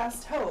Nature's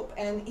Best Hope,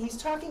 and he's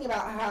talking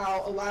about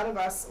how a lot of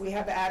us, we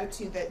have the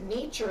attitude that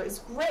nature is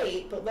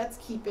great, but let's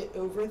keep it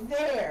over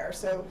there.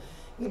 So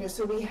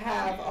so we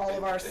have all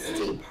of our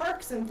state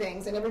parks and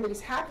things, and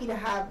everybody's happy to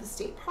have the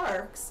state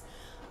parks.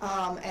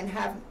 and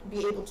be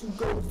able to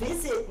go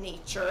visit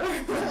nature.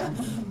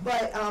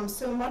 But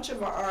so much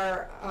of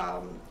our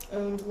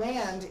owned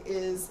land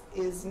is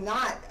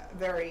not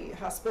very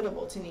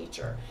hospitable to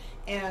nature.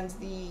 And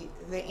the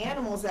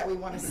animals that we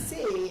want to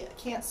see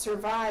can't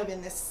survive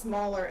in this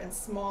smaller and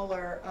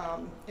smaller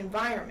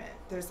environment.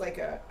 There's like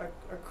a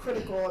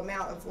critical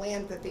amount of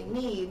land that they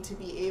need to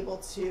be able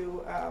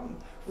to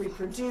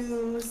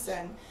reproduce,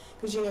 and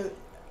because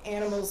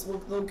animals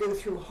they'll go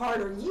through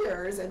harder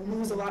years and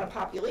lose a lot of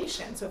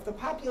population. So if the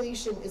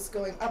population is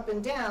going up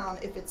and down,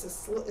 if it's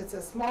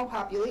a small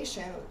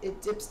population,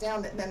 it dips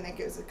down, then it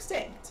goes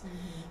extinct.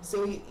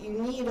 So you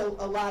need a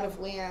lot of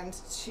land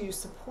to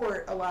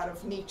support a lot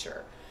of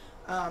nature.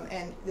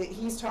 And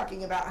he's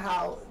talking about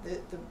how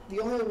the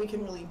only way we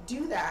can really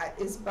do that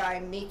is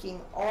by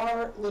making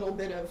our little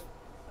bit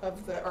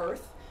of the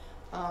earth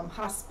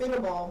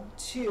hospitable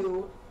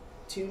to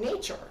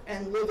nature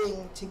and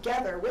living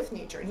together with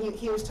nature. And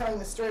he was telling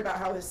the story about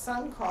how his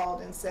son called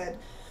and said,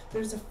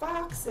 there's a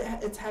fox,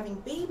 it's having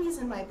babies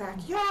in my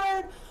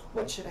backyard,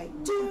 what should I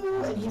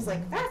do? And he's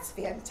like, that's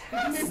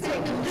fantastic,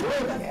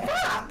 enjoy the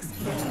fox.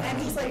 And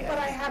he's like, but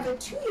I have a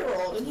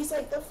 2-year-old. And he's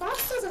like, the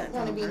fox doesn't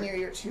want to be near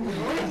your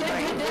 2-year-old.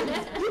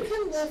 You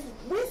can live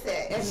with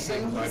it. And he's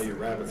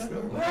right, he's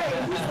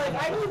like,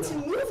 I need to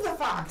move the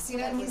fox,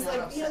 and he's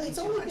like, it's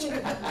only going to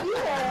be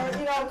there,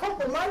 a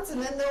couple of months, and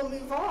then they'll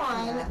move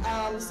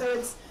on. So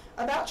it's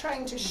about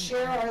trying to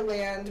share our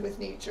land with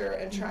nature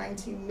and trying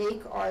to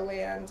make our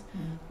land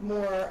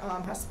more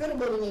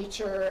hospitable to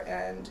nature.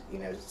 And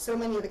so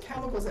many of the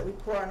chemicals that we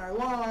pour on our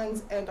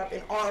lawns end up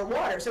in our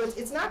water. So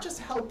it's not just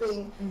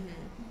helping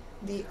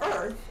the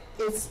earth,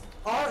 it's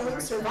our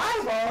own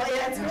survival.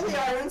 Yeah, it's really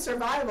our own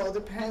survival. It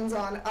depends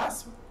on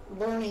us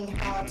learning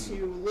how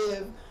to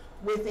live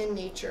within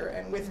nature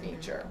and with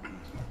nature.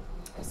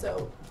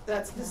 So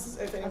this is,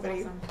 if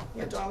anybody,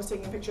 Dawn was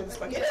taking a picture of this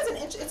book. It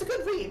is it's a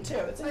good read too.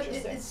 It's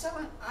interesting. It's so,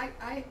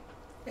 I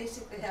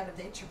basically have a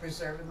nature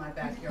preserve in my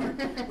backyard,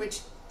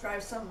 which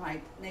drives some of my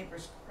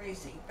neighbors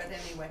crazy. But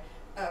anyway,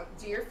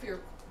 deer feel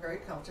very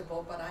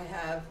comfortable. But I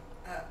have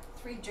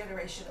 3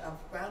 generations of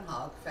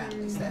groundhog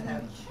families that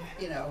have,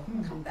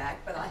 come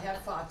back. But I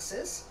have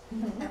foxes,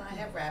 and I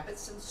have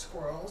rabbits and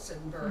squirrels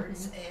and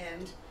birds,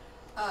 and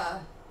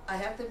I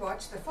have to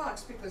watch the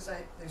fox because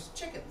there's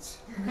chickens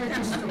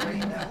next door,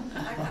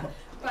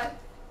 But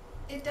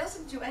it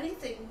doesn't do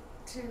anything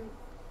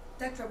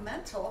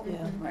detrimental.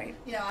 Yeah, right.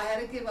 I had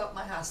to give up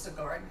my hosta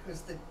garden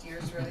because the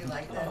deers really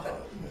like that,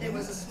 but it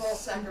was a small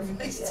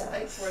sacrifice to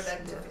make for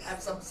them to have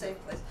some safe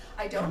place.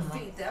 I don't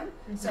feed them,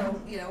 so,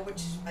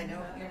 which I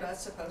know you're not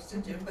supposed to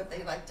do, but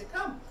they like to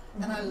come,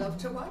 and I love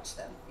to watch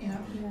them,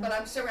 But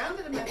I'm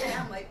surrounded in my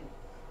family.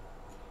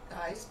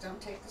 Guys, don't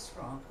take this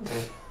wrong,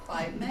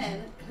 by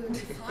men who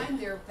define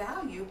their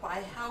value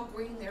by how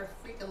green their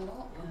freaking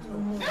lawn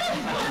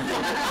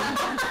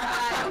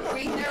how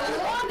green their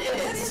lawn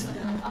is.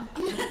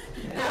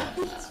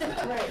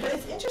 Right, but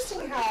it's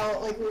interesting how,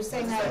 like we were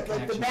saying, how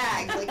the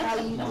bag, how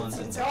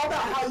it's all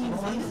about how you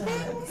view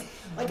things.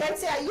 Like I'd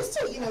say, I used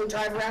to,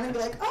 drive around and be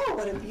like, oh,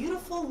 what a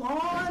beautiful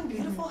lawn,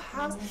 beautiful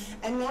house.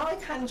 And now I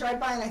kind of drive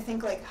by and I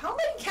think, how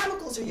many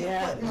chemicals are you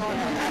putting on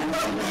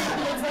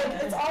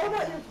it? It's all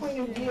about your point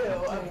of view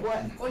of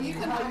what. Well, you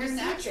can have your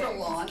natural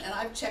lawn, and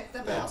I've checked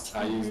them out.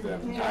 I use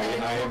them. I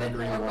am a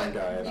green lawn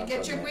guy. You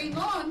get your green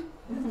lawn,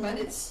 but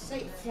it's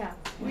safe. Yeah.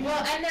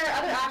 Well, and there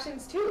are other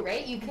options too,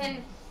 right? You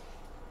can.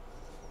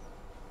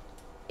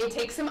 It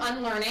takes some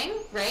unlearning,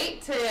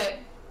 right, to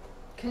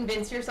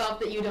convince yourself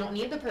that you don't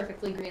need the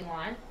perfectly green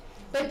lawn.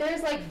 But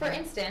there's for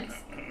instance,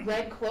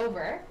 red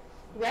clover.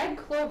 Red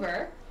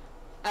clover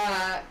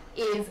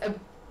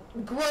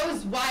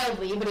grows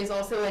wildly, but is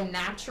also a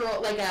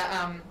natural, a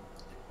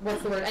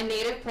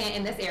native plant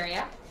in this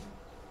area.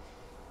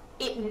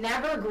 It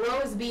never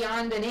grows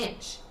beyond an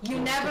inch. You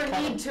never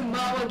need to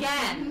mow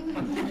again.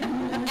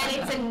 And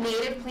it's a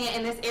native plant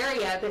in this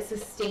area that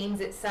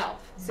sustains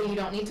itself. So you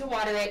don't need to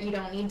water it, you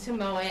don't need to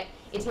mow it.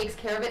 It takes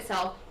care of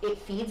itself. It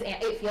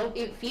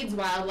feeds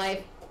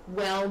wildlife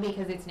well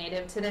because it's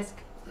native to this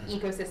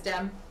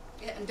ecosystem.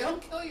 Yeah, and don't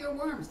kill your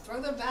worms.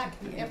 Throw them back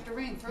after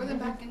rain. Throw them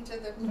back into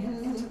the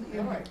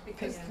yard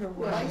because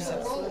life's a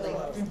rolling.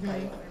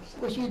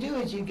 What you do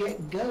is you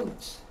get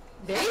goats.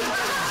 There you go.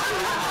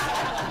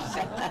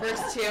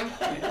 First 2.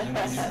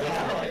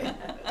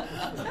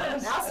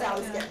 Now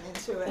Sally's getting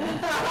into it.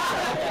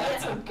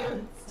 Get some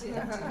goats.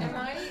 Am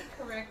I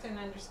correct in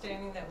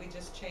understanding that we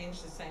just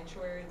changed the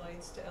sanctuary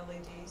lights to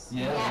LEDs?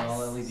 Yeah, Yes. all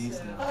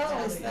LEDs now.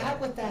 Oh, is that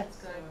what that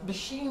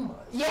machine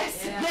was?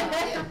 Yes.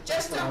 Yeah.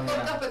 Just don't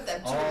look up at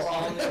them too All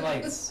long. new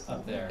lights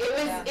up there.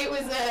 It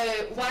was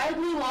a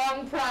wildly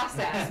long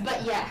process,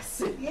 but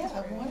yes. Yeah,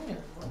 I wonder.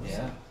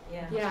 Yeah.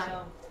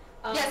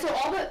 So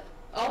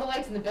all the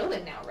lights in the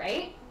building now,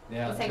 right?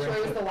 Yeah. The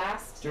sanctuary was the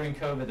last. During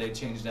COVID, they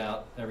changed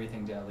out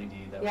everything to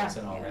LED that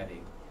wasn't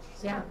already.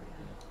 Yeah.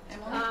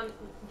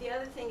 The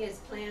other thing is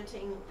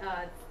planting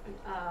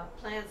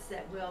plants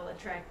that will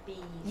attract bees.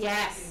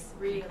 Yes.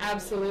 To really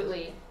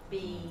absolutely.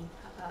 Be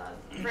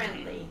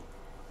friendly.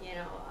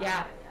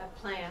 Yeah.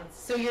 plants.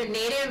 So your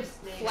native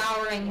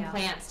flowering yeah.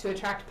 plants to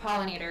attract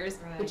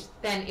pollinators, Right. which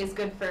then is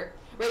good for,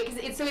 right?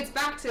 Because it's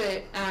back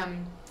to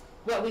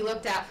what we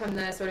looked at from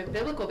the sort of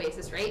biblical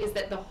basis, right? Is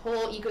that the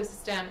whole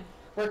ecosystem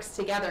works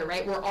together,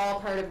 right? We're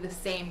all part of the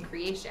same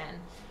creation.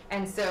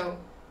 And so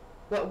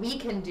what we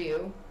can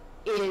do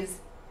is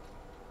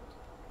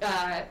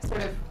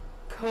sort of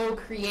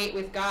co-create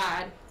with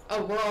God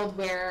a world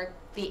where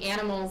the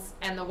animals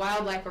and the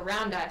wildlife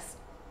around us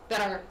that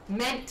are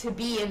meant to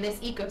be in this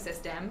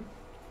ecosystem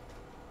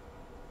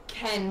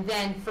can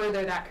then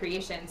further that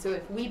creation. So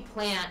if we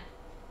plant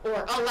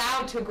or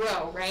allow to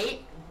grow,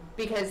 right?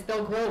 Because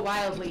they'll grow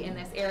wildly in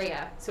this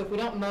area. So if we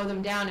don't mow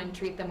them down and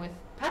treat them with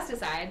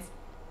pesticides,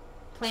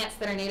 plants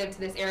that are native to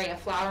this area,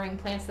 flowering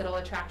plants that'll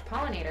attract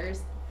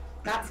pollinators,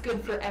 that's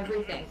good for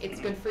everything. It's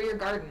good for your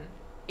garden.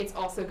 It's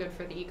also good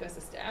for the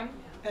ecosystem.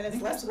 And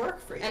it's less work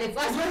for you. And it's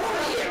less work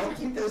for you.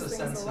 Keep There's those a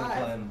things sense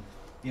alive. of,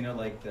 you know,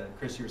 like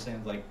Chris, you were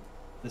saying, like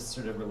this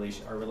sort of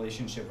our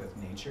relationship with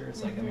nature.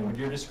 It's like, I mean, what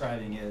you're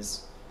describing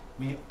is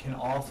we can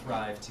all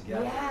thrive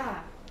together.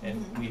 Yeah.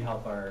 And we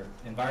help our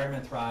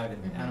environment thrive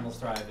and animals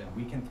thrive, and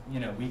we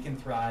can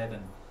thrive.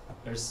 And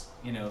there's,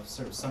 you know,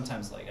 sort of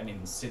sometimes, like, I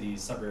mean,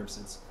 cities, suburbs,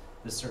 it's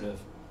this sort of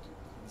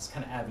this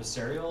kind of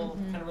adversarial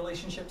kind of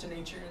relationship to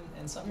nature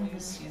in some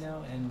ways, you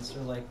know, and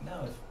sort of like,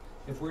 no,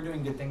 if we're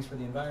doing good things for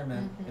the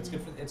environment, it's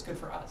good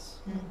for us.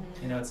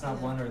 You know, it's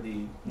not one or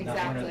the not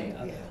one or the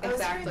other. I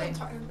was hearing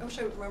them I wish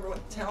I remember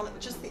what town it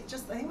was. Just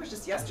I think it was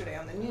just yesterday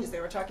on the news. They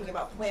were talking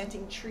about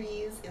planting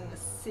trees in the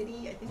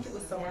city. I think it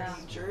was somewhere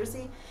in New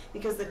Jersey,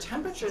 because the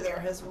temperature there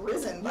has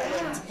risen by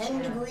like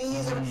 10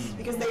 degrees. Or,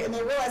 because they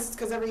realize it's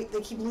because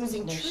they keep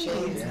losing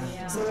trees.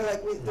 So they're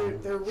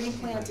like they're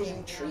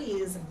replanting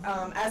trees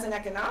as an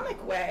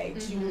economic way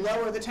to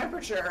lower the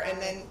temperature and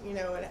then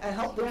and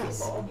help the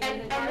people.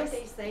 In the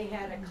Northeast, they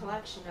had a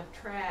collection of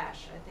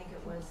trash. I think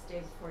it was day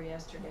before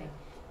yesterday,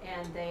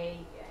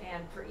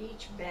 and for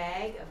each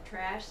bag of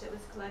trash that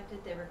was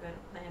collected, they were going to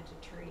plant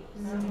a tree.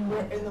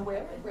 Where in the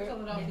where?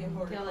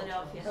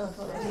 Philadelphia.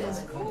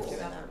 That's cool.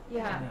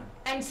 Yeah.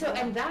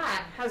 And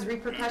that has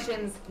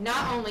repercussions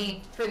not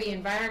only for the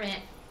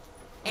environment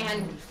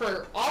and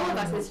for all of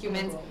us as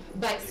humans,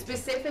 but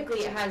specifically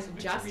it has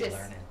justice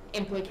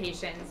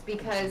implications,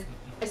 because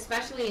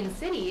especially in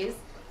cities,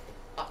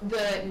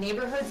 the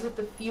neighborhoods with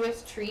the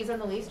fewest trees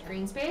and the least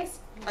green space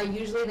are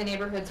usually the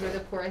neighborhoods where the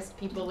poorest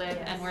people live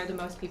and where the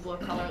most people of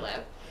color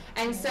live.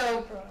 And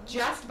so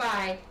just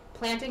by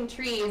planting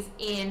trees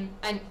in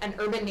an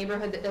urban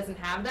neighborhood that doesn't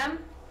have them,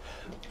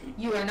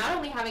 you are not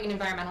only having an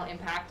environmental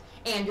impact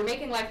and you're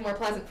making life more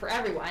pleasant for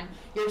everyone,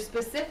 you're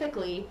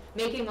specifically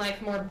making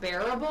life more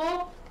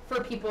bearable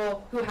for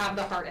people who have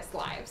the hardest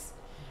lives.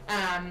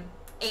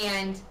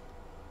 And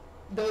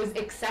those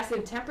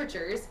excessive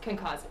temperatures can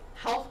cause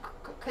health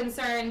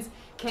concerns,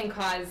 can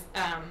cause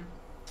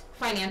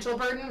financial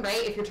burden,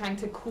 right? If you're trying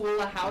to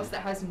cool a house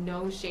that has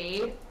no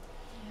shade.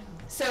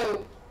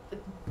 So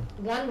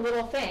one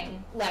little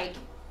thing, like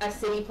a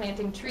city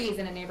planting trees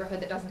in a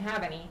neighborhood that doesn't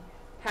have any,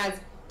 has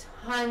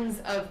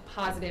tons of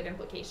positive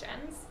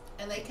implications.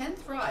 And they can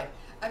thrive.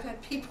 I've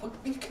had people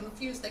be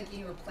confused thinking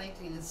you were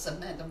planting in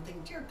cement. I'm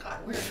thinking, dear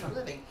God, where are you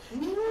living?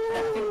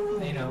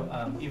 You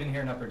know, even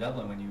here in Upper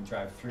Dublin, when you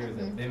drive through,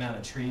 the amount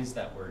of trees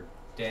that were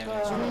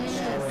damaged or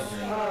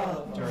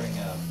destroyed during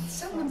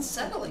someone's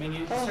settling. I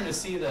mean, you sort of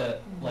see the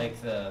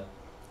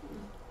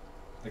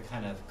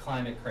kind of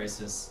climate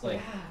crisis,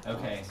 like,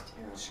 okay,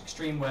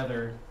 extreme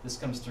weather, this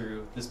comes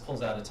through, this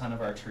pulls out a ton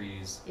of our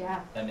trees,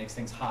 that makes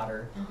things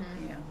hotter,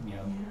 you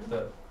know,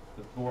 the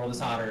world is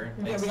hotter.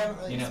 Yeah, we haven't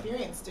really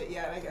experienced it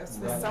yet. I guess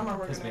this summer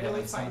we're going to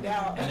really find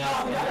out. And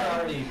now they're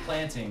already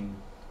planting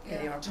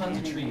tons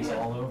of trees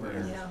all over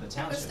the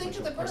township. Because think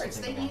of the birds,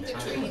 they need the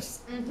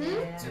trees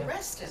to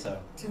rest in. So,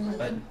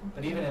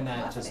 but even in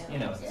that, just, you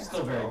know, it's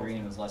still very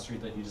green, there's less trees,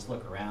 but you just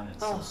look around and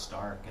it's so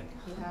stark, and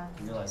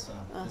you realize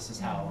this is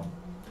how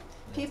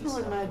people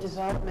in my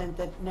development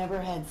that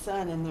never had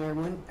sun in their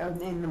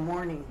in the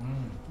morning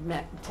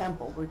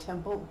temple where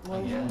temple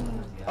was.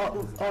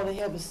 All they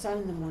had was sun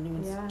in the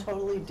morning. It's a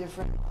totally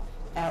different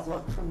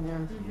outlook from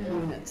their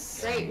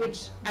units. Right,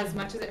 which as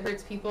much as it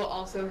hurts people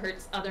also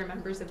hurts other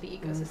members of the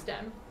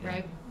ecosystem,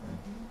 right?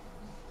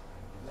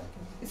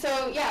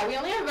 So yeah, we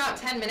only have about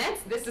 10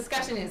 minutes. This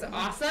discussion is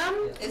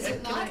awesome. Is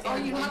it not? Are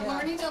you not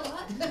learning a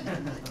lot?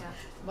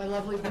 My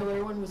lovely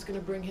one was going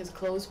to bring his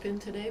clothespin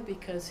today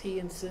because he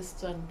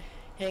insists on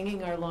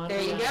hanging our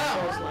laundry on the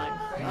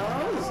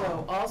clothesline.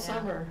 So all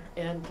summer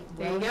and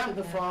there you go. To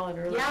the fall and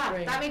early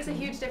spring. That makes a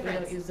huge difference.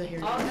 We don't use the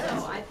hair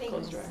Also, I think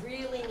we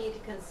really need to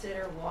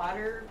consider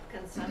water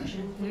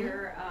consumption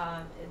here.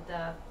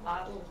 The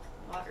bottled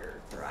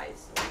water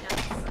thrives.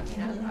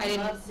 I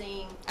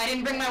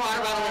didn't bring my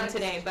water bottle in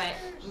today, but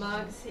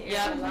mugs here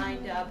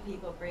lined up,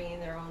 people bringing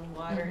their own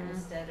water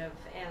instead of,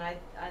 and I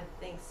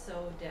think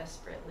so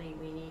desperately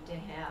we need to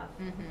have,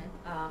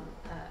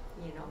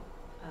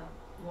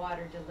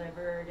 water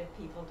delivered if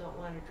people don't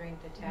want to drink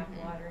the tap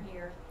water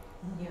here,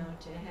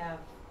 to have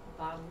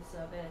bottles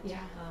of it. Yeah.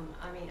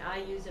 I mean, I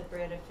use a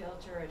Brita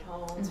filter at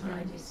home, and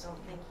I just don't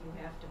think you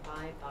have to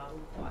buy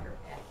bottled water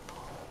at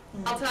all.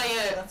 I'll tell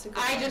you,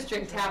 I just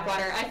drink tap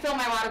water. I fill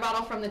my water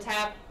bottle from the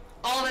tap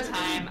all the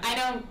time. I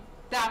know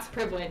that's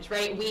privilege,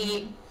 right?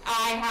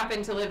 I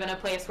happen to live in a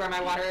place where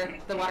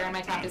the water in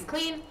my tap is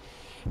clean.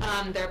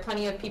 There are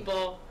plenty of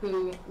people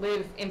who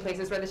live in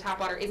places where the tap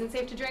water isn't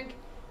safe to drink.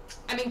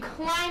 I'm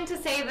inclined to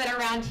say that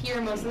around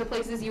here, most of the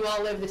places you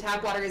all live, the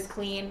tap water is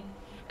clean.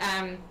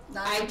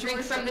 I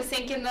drink from the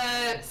sink in the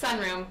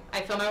sunroom.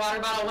 I fill my water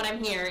bottle when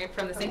I'm here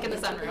from the sink in the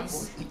sunroom.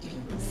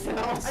 So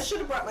I should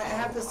have brought I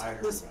have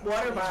this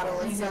water bottle.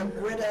 It's a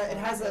Brita. It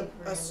has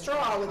a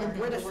straw with a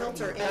Brita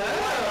filter in it.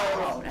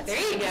 Oh, there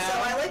you go. So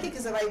I like it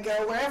because if I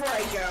go wherever I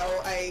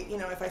go,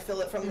 if I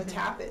fill it from the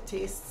tap, it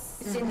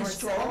tastes. It's in the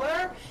straw?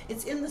 Similar.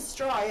 It's in the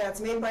straw. Yeah,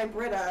 it's made by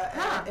Brita,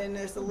 and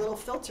there's the little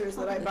filters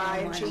that I buy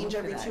and change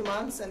every 2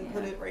 months and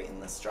put it right in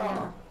the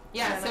straw.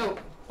 Yeah. So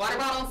water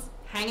bottles,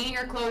 hanging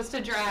your clothes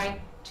to dry,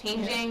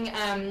 changing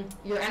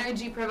your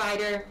energy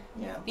provider.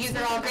 Yeah. These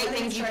are all great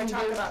things you can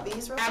talk do. about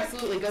these real quick?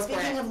 Absolutely, go for it.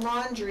 Speaking of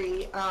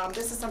laundry,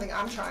 this is something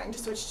I'm trying to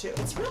switch to.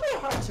 It's really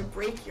hard to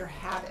break your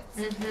habits.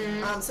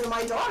 So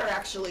my daughter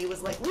actually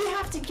was like, we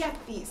have to get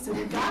these. So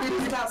we got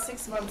these about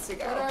 6 months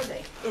ago. What are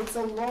they? It's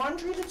a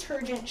laundry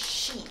detergent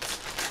sheet.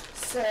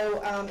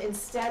 So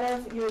instead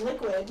of your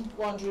liquid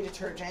laundry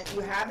detergent, you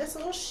have this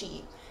little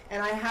sheet.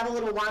 And I have a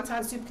little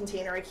wonton soup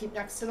container I keep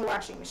next to the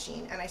washing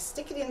machine, and I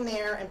stick it in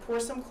there and pour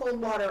some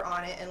cold water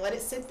on it and let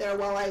it sit there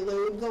while I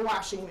load the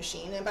washing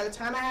machine. And by the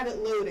time I have it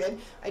loaded,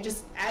 I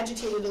just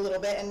agitate it a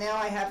little bit, and now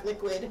I have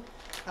liquid,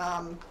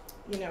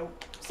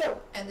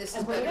 soap. And this is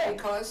And put it better in.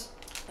 because?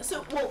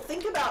 So, well,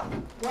 think about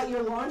what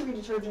your laundry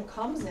detergent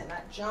comes in,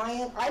 that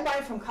giant, I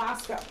buy from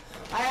Costco.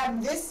 I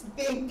have this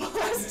big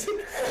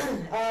plastic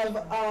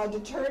of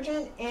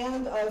detergent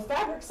and a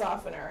fabric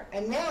softener.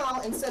 And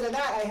now, instead of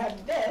that, I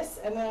have this,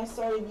 and then I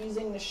started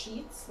using the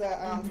sheets, the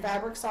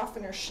fabric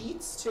softener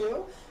sheets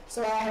too.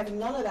 So I have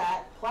none of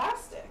that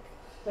plastic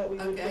that we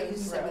would Okay, I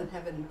use. use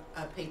having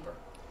paper.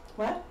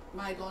 What?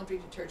 My laundry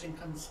detergent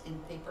comes in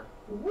paper.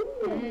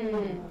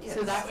 Ooh. Yes.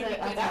 So that's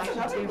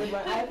another good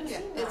one. I haven't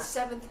seen that. It's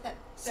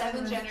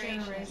seventh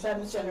generation.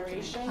 Seventh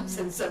generation. I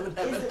said seventh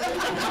heaven.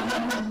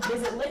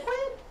 Is it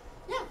liquid?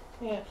 Yeah.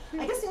 Yeah.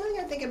 I guess the only thing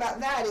I think about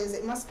that is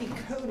it must be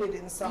coated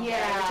in some way,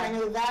 Yeah. which I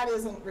know that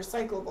isn't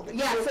recyclable. But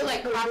Yeah, so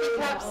like coated,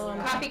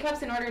 coffee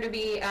cups in order to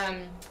be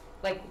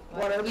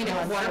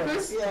waterproof.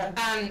 waterproof.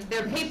 Yeah.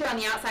 They're paper on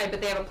the outside,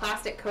 but they have a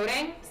plastic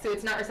coating, so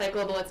it's not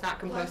recyclable, it's not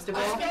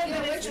compostable. Speaking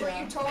of which, were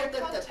you told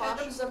that the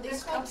bottoms of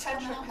these cups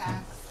come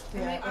out?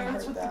 Yeah,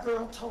 that's what the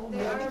girl told me.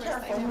 They are Be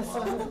careful.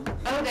 recyclable.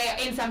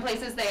 Oh, in some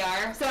places they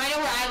are. So I know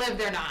where I live,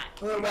 they're not.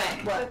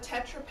 What? The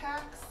Tetra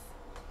Paks,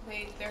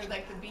 they're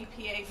like the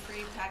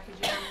BPA-free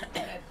packaging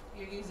that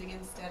you're using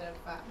instead of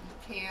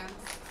cans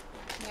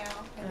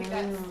now. I think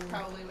that's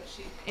probably what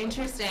she...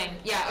 Interesting.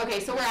 Yeah, okay,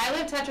 so where I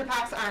live, Tetra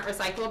Paks aren't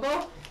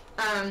recyclable,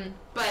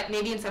 but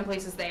maybe in some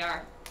places they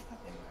are.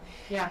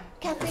 Yeah.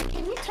 Kathy,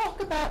 can you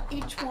talk about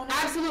each one?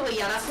 Absolutely,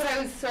 yeah, that's what I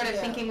was sort of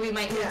thinking we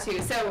might need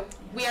to. So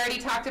we already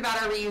talked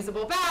about our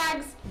reusable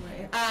bags.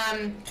 Right.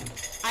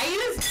 I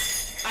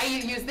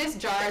use this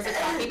jar as a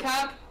coffee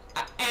cup,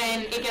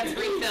 and it gets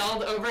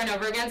refilled over and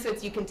over again. So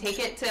you can take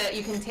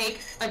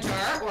a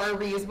jar or a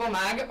reusable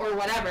mug or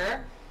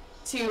whatever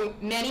to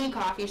many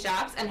coffee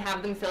shops and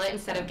have them fill it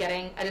instead of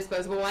getting a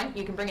disposable one.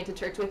 You can bring it to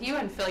church with you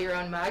and fill your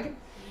own mug.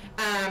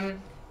 And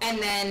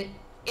then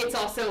it's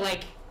also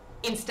like,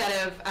 instead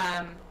of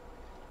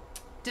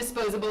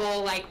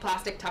disposable like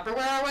plastic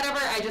Tupperware or whatever,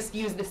 I just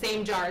use the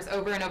same jars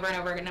over and over and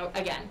over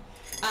again.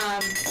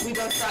 We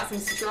both brought some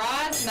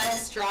straws, metal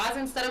straws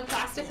instead of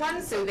plastic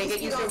ones, so they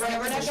get used over and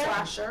over again.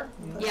 Dishwasher.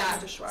 Yeah,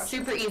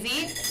 super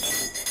easy.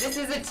 This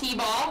is a tea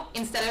ball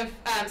instead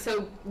of,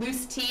 so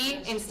loose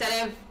tea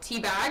instead of tea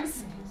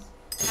bags.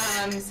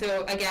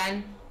 So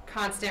again,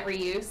 constant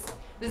reuse.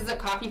 This is a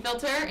coffee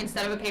filter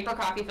instead of a paper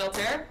coffee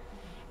filter.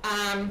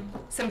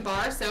 Some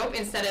bar soap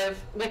instead of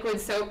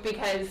liquid soap,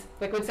 because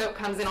liquid soap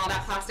comes in all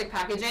that plastic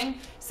packaging.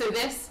 So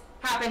this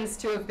happens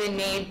to have been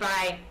made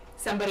by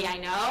somebody I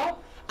know,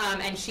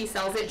 and she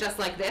sells it just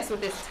like this with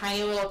this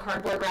tiny little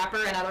cardboard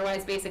wrapper and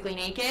otherwise basically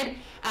naked.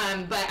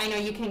 But I know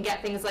you can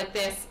get things like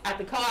this at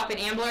the Co-op in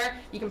Ambler.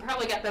 You can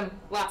probably get them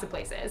lots of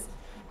places,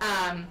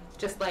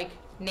 just like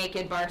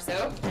naked bar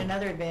soap.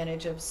 Another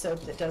advantage of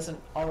soap that doesn't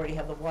already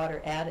have the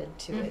water added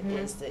to it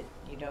is that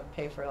you don't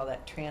pay for all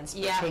that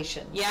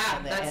transportation. Yeah,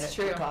 and that's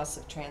true. The cost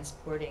of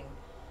transporting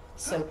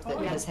soap that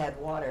has had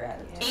water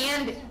added to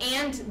it.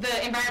 And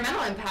the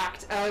environmental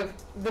impact of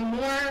the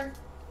more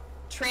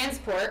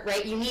transport,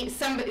 right? You need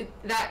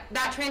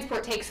that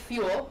transport takes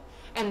fuel,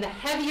 and the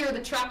heavier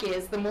the truck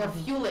is, the more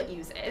fuel it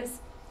uses.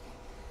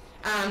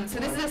 So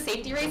this is a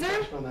safety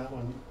razor. On that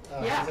one.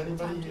 Yeah. Does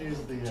anybody use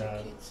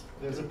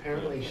there's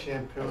apparently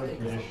shampoo and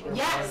conditioner?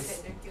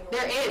 Yes,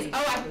 there is.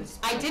 Oh,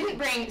 I didn't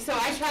bring, so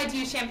I tried to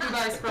use shampoo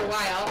bars for a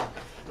while,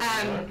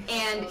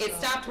 and it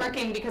stopped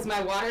working because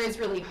my water is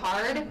really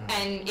hard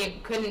and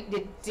it couldn't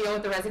deal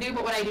with the residue.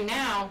 But what I do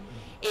now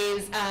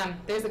is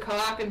there's a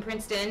co-op in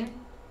Princeton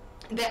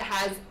that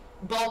has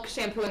bulk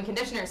shampoo and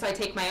conditioner. So I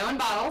take my own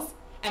bottles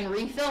and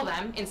refill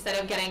them instead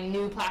of getting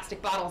new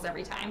plastic bottles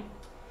every time.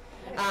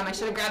 I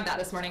should have grabbed that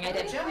this morning. I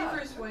didn't.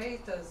 Weaver's Way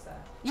does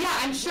that. Yeah,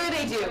 I'm sure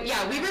they do.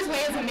 Yeah, Weaver's Way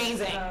is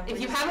amazing. If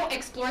you haven't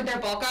explored their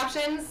bulk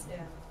options,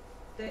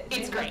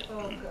 it's great.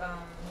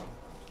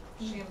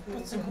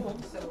 Shampoos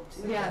and soaps.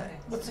 Yeah.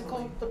 What's it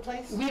called? The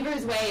place?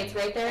 Weaver's Way. It's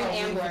right there in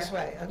Ambler. Weaver's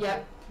Way. Okay.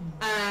 Yep.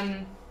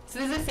 So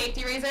this is a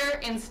safety razor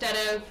instead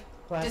of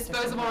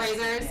disposable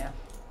razors. Yeah.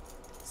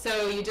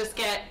 So you just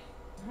get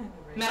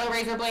metal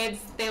razor blades.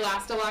 They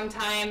last a long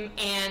time,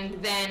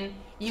 and then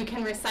you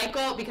can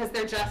recycle because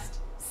they're just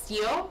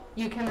steel.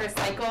 You can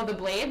recycle the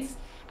blades.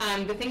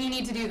 The thing you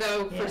need to do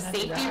though, for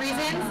safety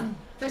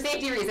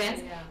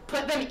reasons,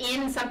 put them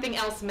in something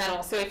else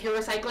metal. So if you're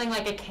recycling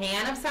like a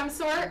can of some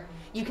sort,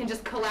 you can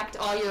just collect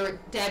all your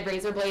dead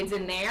razor blades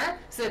in there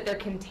so that they're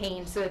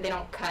contained, so that they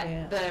don't cut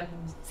the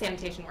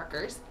sanitation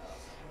workers.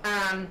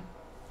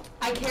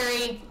 I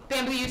carry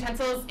bamboo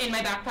utensils in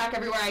my backpack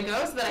everywhere I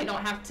go so that I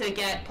don't have to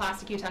get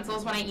plastic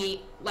utensils when I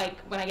eat, like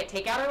when I get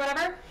takeout or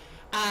whatever.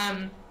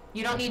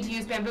 You don't need to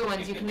use bamboo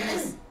ones. You can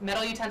use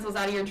metal utensils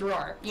out of your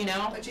drawer, you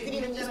know? But you can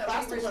even use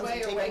plastic ones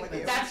and take them with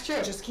you. That's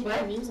true. Just keep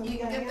on using them. You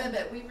can get them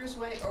at Weaver's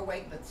Way or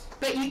Wegmans.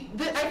 But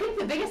I think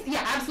the biggest,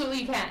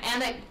 absolutely you can.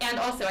 And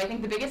also, I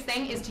think the biggest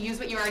thing is to use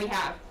what you already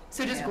have.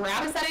 So just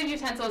grab a set of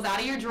utensils out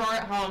of your drawer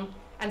at home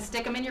and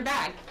stick them in your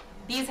bag.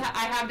 These,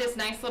 I have this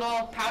nice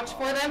little pouch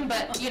for them,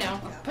 but you know,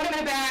 put them in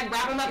a bag,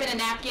 wrap them up in a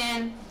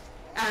napkin,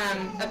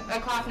 a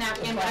cloth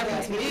napkin, whatever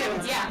you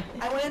can do. Yeah.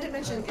 I wanted to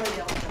mention,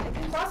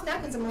 cloth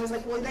napkins, I'm always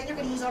like, well, then you're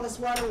going to use all this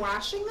water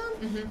washing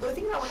them? But the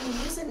thing about when you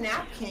use a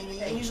napkin,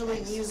 you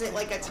usually use it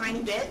like a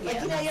tiny bit. Like,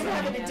 you know, you ever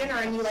have it at dinner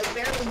and you like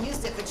barely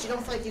used it, but you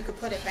don't feel like you could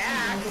put it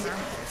back.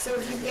 So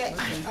if you get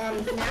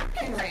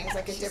napkin rings,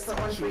 like a different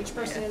one for each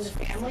person in the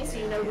family, so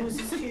you know who's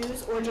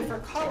whose, or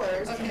different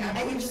colors,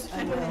 and you just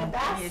put them in a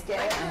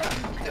basket.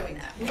 Doing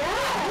that.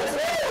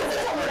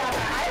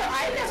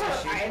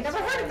 I never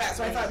heard of that,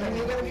 so I thought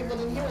maybe other people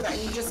didn't hear that.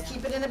 You just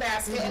keep it in a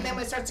basket, and then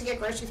when it starts to get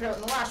gross, you throw it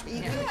in the wash. But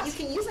you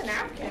can use a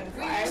napkin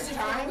 5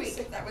 times.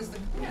 That was the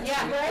Right?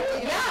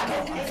 Yeah.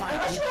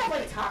 Unless you have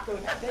like taco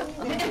napkins.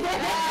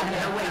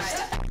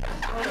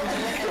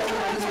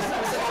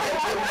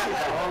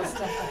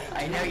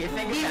 I know you're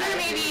thinking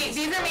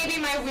These are maybe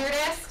my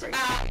weirdest.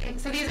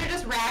 So these are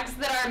just rags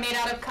that are made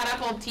out of cut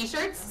up old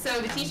t-shirts.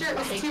 So the t-shirt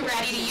was too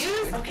ratty to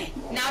use.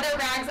 Now they're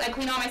rags. I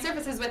clean all my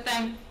surfaces with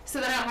them so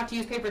that I don't have to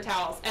use paper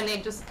towels, and you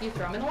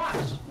throw them in the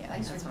wash. Yeah,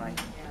 that's right.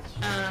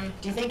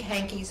 Do you think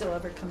hankies will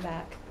ever come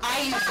back?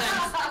 I use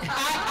them.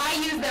 I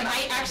use them.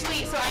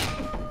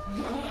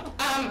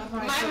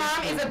 My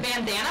mom is a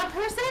bandana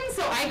person,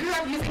 so I grew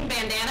up using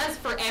bandanas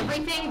for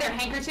everything. They're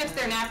handkerchiefs,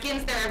 they're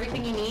napkins, they're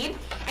everything you need.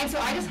 And so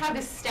I just have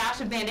this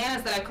stash of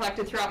bandanas that I've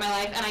collected throughout my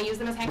life, and I use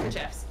them as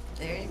handkerchiefs.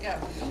 There you go.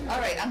 All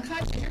right, I'm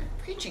conscious you're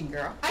preaching,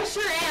 girl. I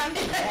sure am.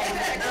 Give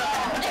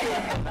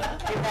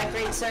that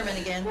great sermon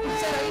again. So,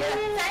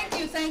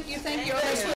 thank you.